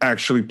and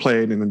actually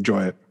play it and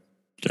enjoy it.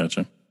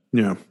 Gotcha.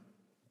 Yeah.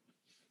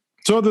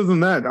 So other than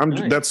that,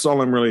 Nice. that's all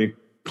I'm really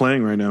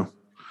playing right now.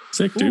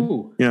 Sick, dude.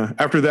 Ooh. Yeah.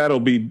 After that,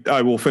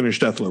 I will finish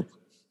Deathloop.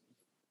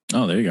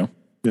 Oh, there you go.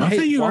 Yeah. I Hey,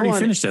 thought you while already on-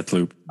 finished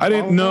Deathloop. I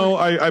didn't know.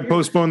 I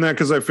postponed that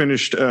because I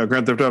finished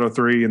Grand Theft Auto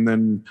 3 and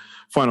then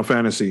Final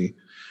Fantasy.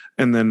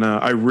 And then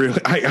I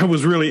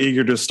was really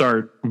eager to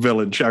start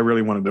Village. I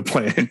really wanted to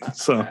play it.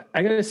 So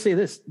I gotta say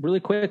this really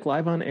quick,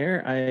 live on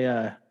air.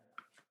 I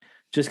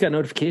just got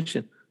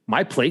notification.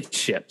 My plates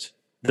shipped.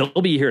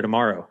 They'll be here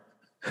tomorrow.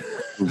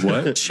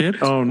 What ship?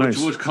 oh, nice.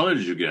 Which color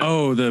did you get?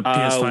 Oh, the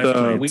PS5 the-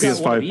 plates. We got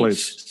PS5 one of each.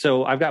 plates.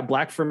 So I've got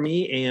black for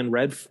me and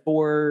red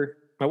for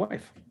my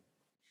wife.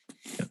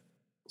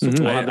 So Mhm.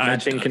 we'll have the I-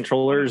 matching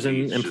controllers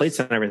and plates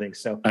and everything.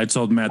 So I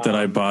told Matt that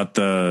I bought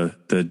the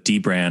D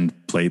brand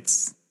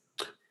plates,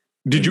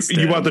 Did you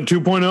Instead. bought the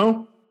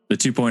 2.0? the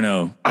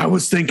 2.0. I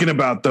was thinking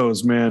about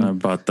those, man. I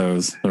bought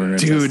those. We're gonna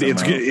Dude,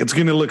 test them out. it's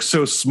gonna look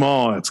so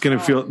small. It's gonna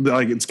feel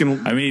like it's gonna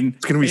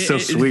be so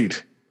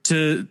sweet.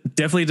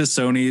 Definitely to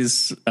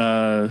Sony's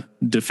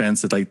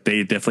defense, that like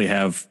they definitely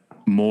have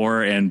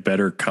more and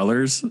better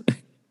colors.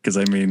 Because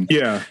I mean,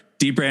 Yeah.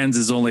 D brands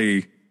is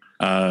only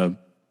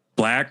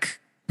black,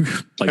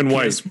 like And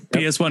white.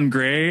 PS1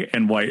 gray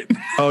and white.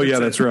 Oh yeah,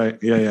 that's right.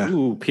 Yeah.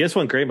 ooh,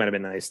 PS1 gray might have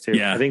been nice too.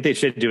 Yeah. I think they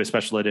should do a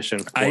special edition.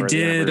 For I the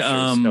did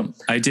anniversary,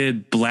 so. I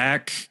did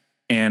black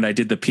and I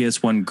did the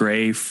PS1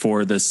 gray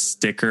for the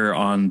sticker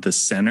on the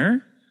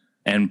center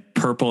and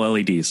purple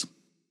LEDs.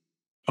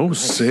 Oh,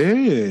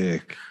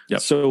 sick. Yep.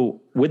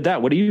 So with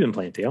that, what have you been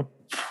playing, Theo?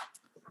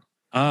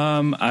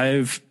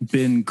 I've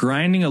been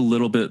grinding a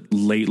little bit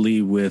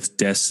lately with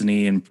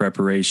Destiny in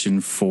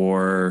preparation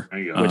for There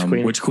you go. Witch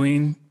Queen? Witch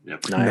Queen.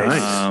 Yep.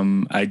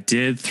 Nice. I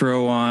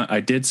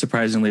did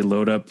surprisingly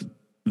load up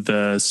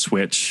the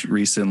Switch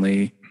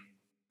recently.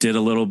 Did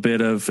a little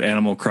bit of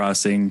Animal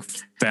Crossing.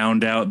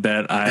 Found out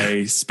that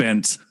I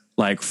spent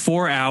like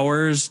 4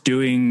 hours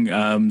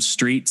doing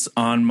streets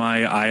on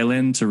my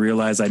island to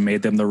realize I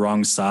made them the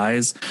wrong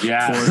size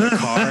Yeah. for the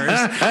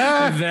cars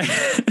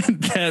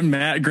that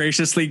Matt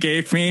graciously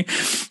gave me.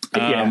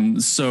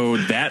 So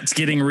that's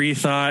getting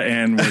rethought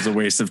and was a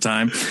waste of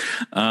time.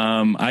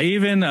 I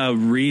even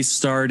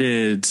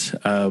restarted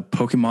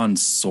Pokemon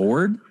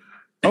Sword.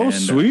 Oh, And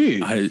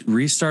sweet. I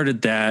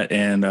restarted that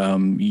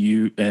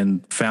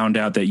and found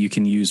out that you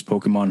can use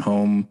Pokemon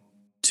Home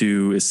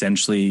to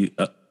essentially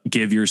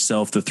give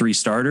yourself the 3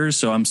 starters.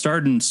 So I'm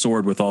starting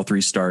Sword with all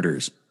 3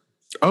 starters.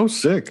 Oh,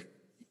 sick.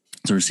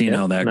 So we're seeing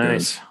how that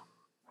Nice. goes.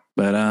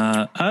 But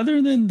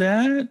other than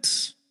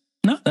that,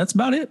 no, that's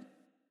about it.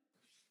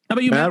 How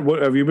about you, Matt? Matt,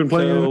 what have you been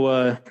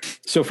playing?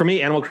 So for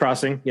me, Animal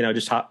Crossing,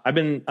 I've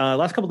been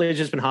last couple of days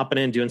just been hopping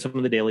in, doing some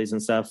of the dailies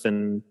and stuff,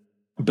 and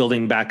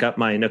building back up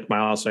my Nook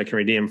Mile so I can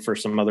redeem for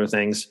some other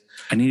things.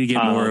 I need to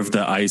get more of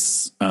the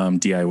ice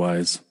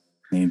DIYs.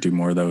 I need to do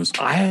more of those.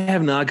 I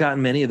have not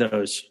gotten many of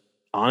those,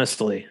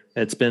 honestly.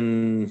 It's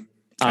been.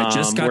 I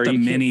just got where the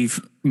you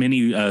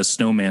mini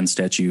snowman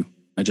statue.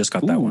 I just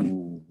got that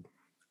one.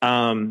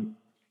 one.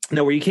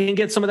 No, where you can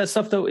get some of that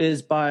stuff though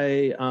is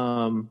by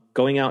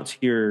going out to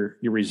your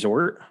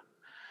resort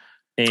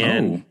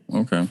and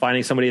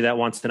finding somebody that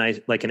wants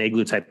like an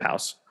igloo type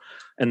house,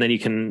 and then you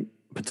can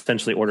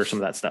potentially order some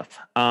of that stuff.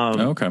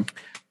 Okay.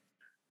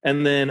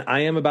 And then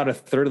I am about a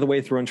third of the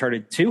way through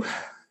Uncharted 2.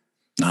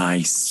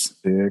 Nice.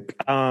 Sick.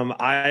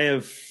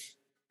 I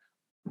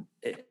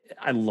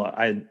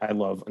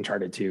love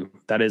Uncharted 2.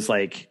 That is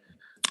like,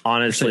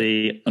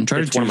 honestly,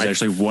 Uncharted 2 is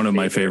actually one of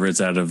my favorites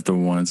out of the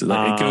ones.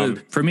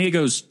 Like for me, it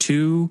goes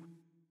 2,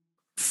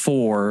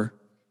 4,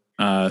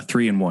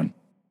 3, and 1.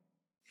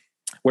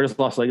 Where does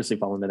Lost Legacy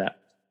fall into that?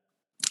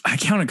 I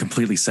count it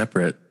completely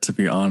separate, to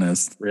be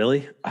honest.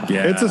 Really?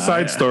 Yeah, it's a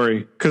side story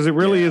because it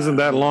really isn't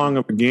that long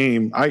of a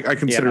game. I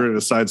consider it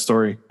a side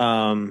story.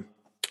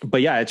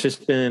 But yeah, it's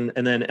just been,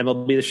 and then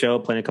MLB The Show,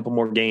 playing a couple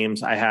more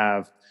games. I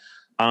have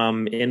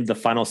in the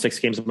final 6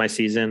 games of my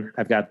season,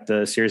 I've got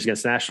the series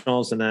against the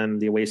Nationals and then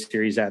the away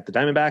series at the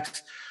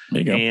Diamondbacks.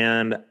 There you go.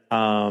 And,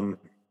 I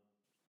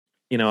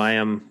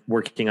am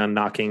working on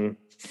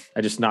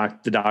I just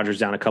knocked the Dodgers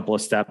down a couple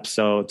of steps.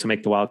 So to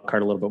make the wild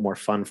card a little bit more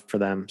fun for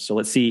them. So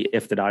let's see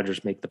if the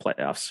Dodgers make the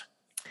playoffs.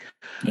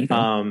 There you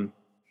go.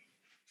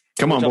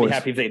 Come on, I'll boys. be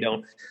happy if they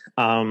don't,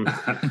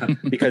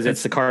 because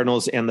it's the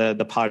Cardinals and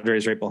the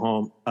Padres right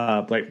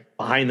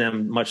behind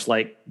them, much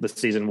like the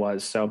season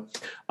was. So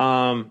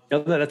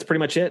that's pretty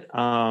much it.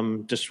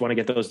 Just want to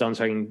get those done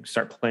so I can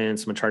start playing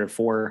some Uncharted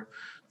 4,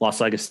 Lost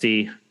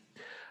Legacy,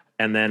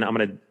 and then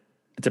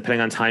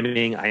depending on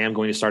timing, I am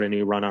going to start a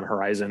new run on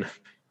Horizon.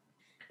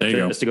 There you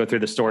go. Just to go through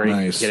the story,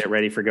 Nice. Get it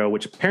ready for go.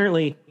 Which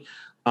apparently,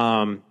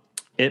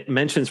 it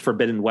mentions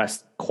Forbidden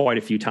West quite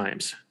a few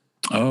times.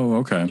 Oh,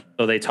 okay.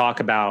 So they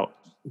talk about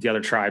the other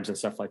tribes and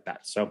stuff like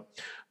that. So,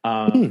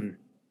 on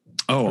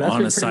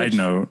a side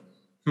note,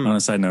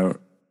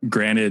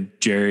 granted,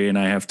 Jerry and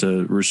I have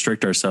to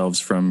restrict ourselves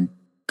from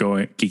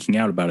geeking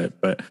out about it,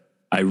 but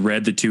I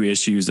read the 2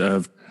 issues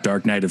of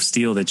Dark Knight of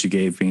Steel that you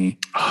gave me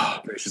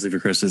graciously for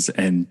Christmas,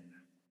 and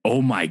oh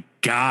my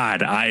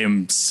God, I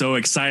am so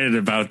excited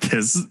about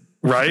this.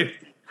 Right?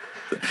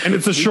 And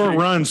it's a short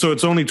run, so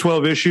it's only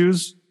 12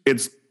 issues.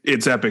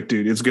 It's epic,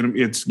 dude.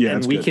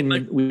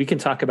 We can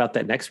talk about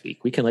that next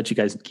week. We can let you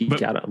guys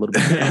geek out a little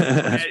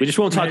bit. We just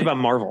won't talk about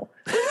Marvel.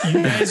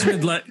 You guys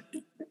would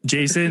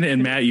Jason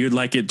and Matt, you'd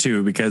like it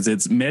too, because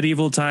it's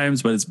medieval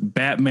times, but it's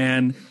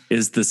Batman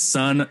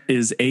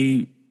is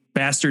a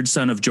bastard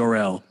son of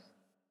Jor-El.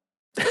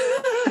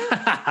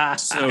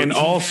 And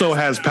also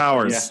has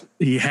powers.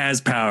 Yeah. He has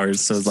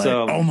powers. So it's like,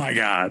 oh my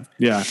God.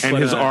 Yeah. And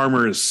his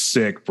armor is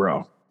sick,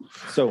 bro.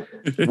 So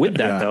with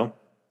that though,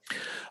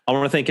 I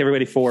want to thank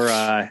everybody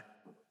for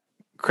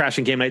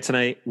crashing game night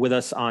tonight with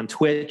us on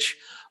Twitch.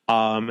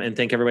 And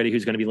thank everybody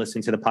who's going to be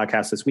listening to the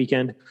podcast this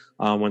weekend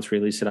once we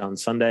release it on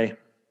Sunday.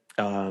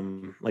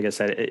 Like I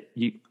said,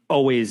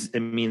 it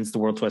means the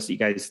world to us that you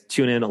guys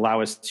tune in,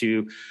 allow us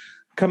to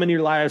come into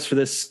your lives for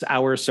this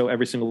hour or so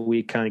every single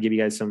week, kind of give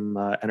you guys some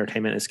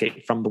entertainment,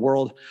 escape from the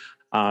world.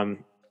 If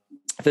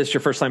this is your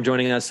first time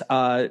joining us,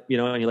 and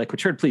you like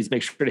what you heard, please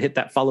make sure to hit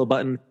that follow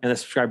button and the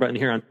subscribe button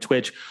here on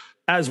Twitch,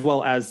 as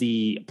well as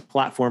the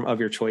platform of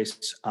your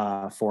choice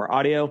for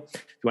audio. If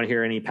you want to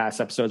hear any past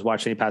episodes,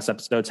 watch any past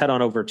episodes, head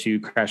on over to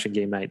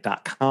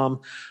crashinggamenight.com,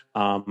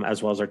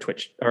 as well as our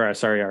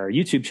our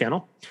YouTube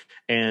channel.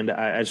 And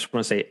I just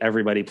want to say,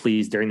 everybody,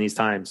 please, during these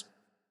times,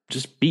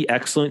 just be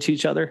excellent to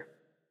each other.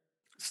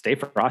 Stay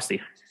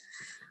frosty.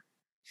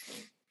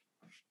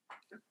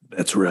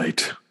 That's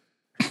right.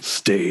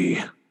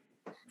 Stay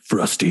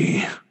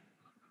frosty.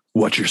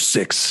 Watch your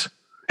 6.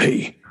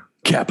 Hey,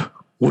 Cap,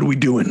 what are we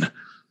doing?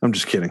 I'm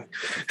just kidding.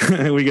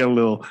 we got a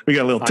little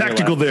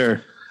tactical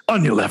there.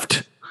 On your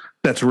left.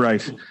 That's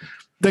right.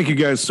 Thank you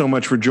guys so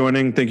much for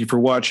joining. Thank you for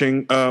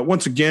watching.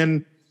 Once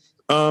again,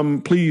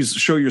 please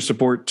show your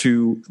support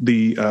to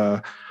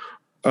the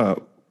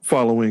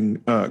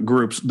following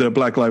groups: the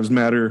Black Lives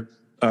Matter,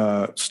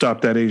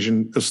 Stop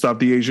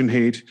the Asian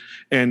Hate,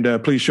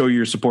 and please show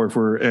your support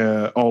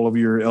for all of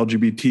your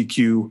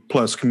LGBTQ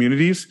plus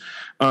communities.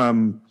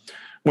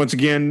 Once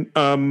again,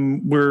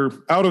 we're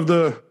out of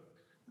the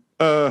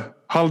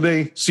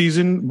holiday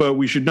season, but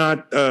we should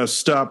not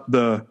stop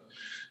the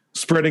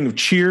spreading of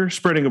cheer,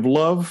 spreading of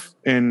love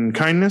and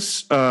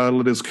kindness.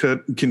 Let us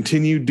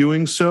continue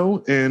doing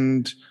so.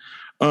 And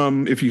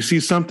if you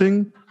see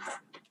something,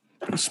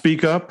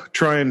 speak up,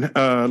 try and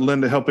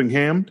lend a helping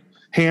hand.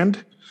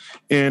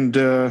 And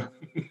it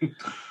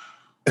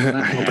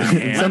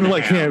sounded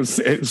like hams.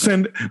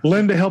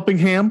 Lend a helping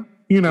ham,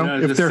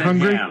 if they're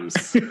hungry.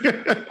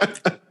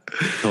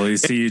 So you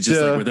see you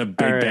just like with a big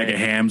bag of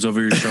hams over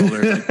your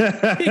shoulder.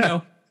 Here you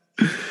go.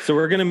 So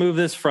we're going to move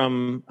this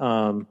from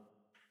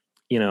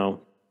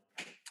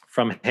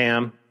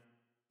ham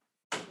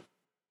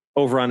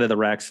over onto the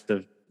Rex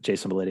of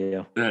Jason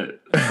Belidio. But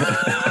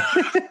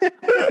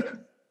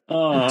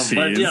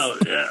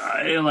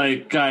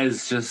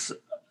guys, just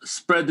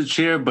spread the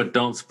cheer, but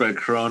don't spread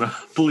Corona.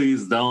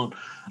 Please don't.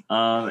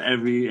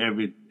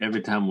 Every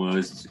time we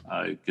always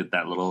get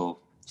that little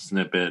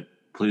snippet.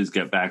 Please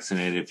get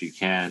vaccinated if you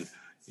can.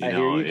 I hear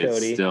you, it's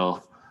Cody.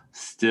 still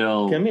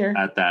still Come here.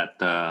 at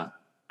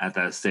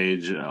that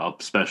stage,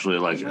 especially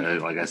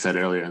like I said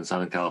earlier in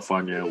Southern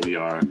California,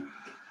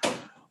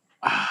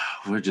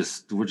 we're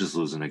just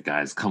losing it,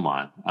 guys. Come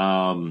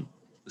on.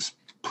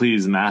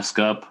 Please mask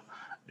up.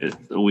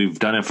 We've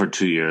done it for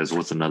 2 years.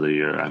 What's another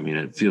year? I mean,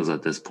 it feels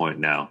at this point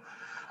now.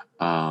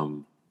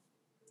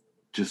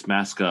 Just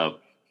mask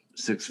up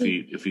 6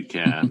 feet if you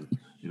can,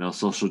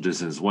 social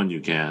distance when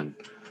you can,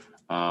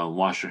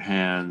 wash your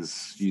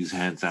hands, use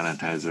hand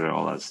sanitizer,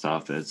 all that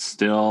stuff. It's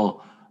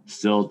still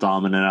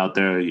dominant out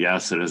there.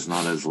 Yes, it is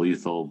not as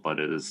lethal, but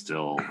it is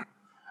still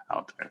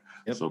out there.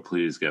 Yep. So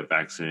please get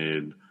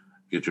vaccinated,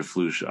 get your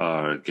flu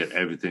shot, get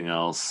everything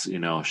else,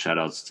 shout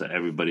outs to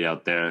everybody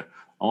out there.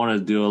 I want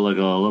to do a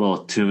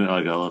little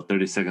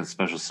 30-second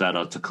special shout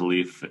out to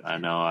Khalif. I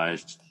know I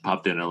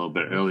popped in a little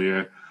bit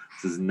earlier.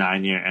 This is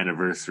 9-year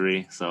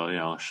anniversary,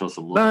 so show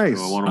some love. Nice.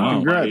 One of my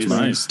Congrats, buddies.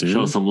 Nice, dude.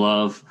 Show some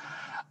love.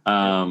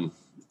 But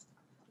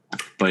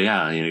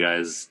yeah,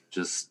 guys,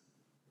 just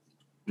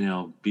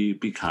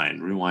be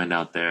kind. Rewind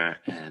out there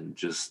and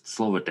just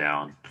slow it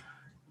down.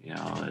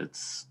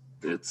 It's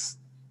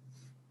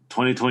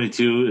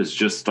 2022 is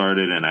just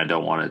started, and I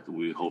don't want it.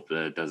 We hope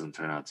that it doesn't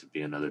turn out to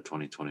be another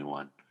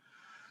 2021.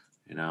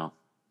 All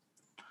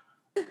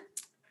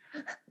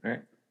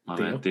right. My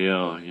man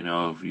Theo, you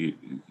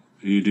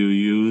do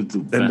you the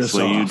best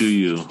way you do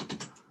you.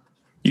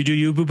 You do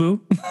you,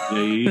 boo-boo.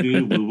 Yeah, you do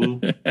you,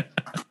 boo-boo.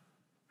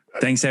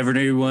 Thanks,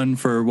 everyone,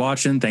 for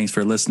watching. Thanks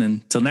for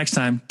listening. Till next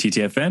time,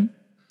 TTFN.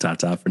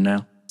 Ta-ta for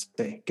now.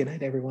 Say good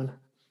night, everyone.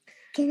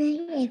 Good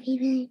night,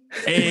 everyone.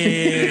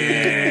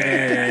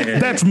 Hey.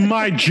 That's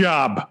my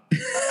job.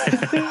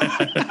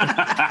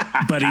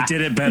 But he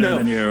did it better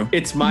than you.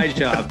 It's my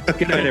job.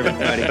 Good night,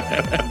 everybody.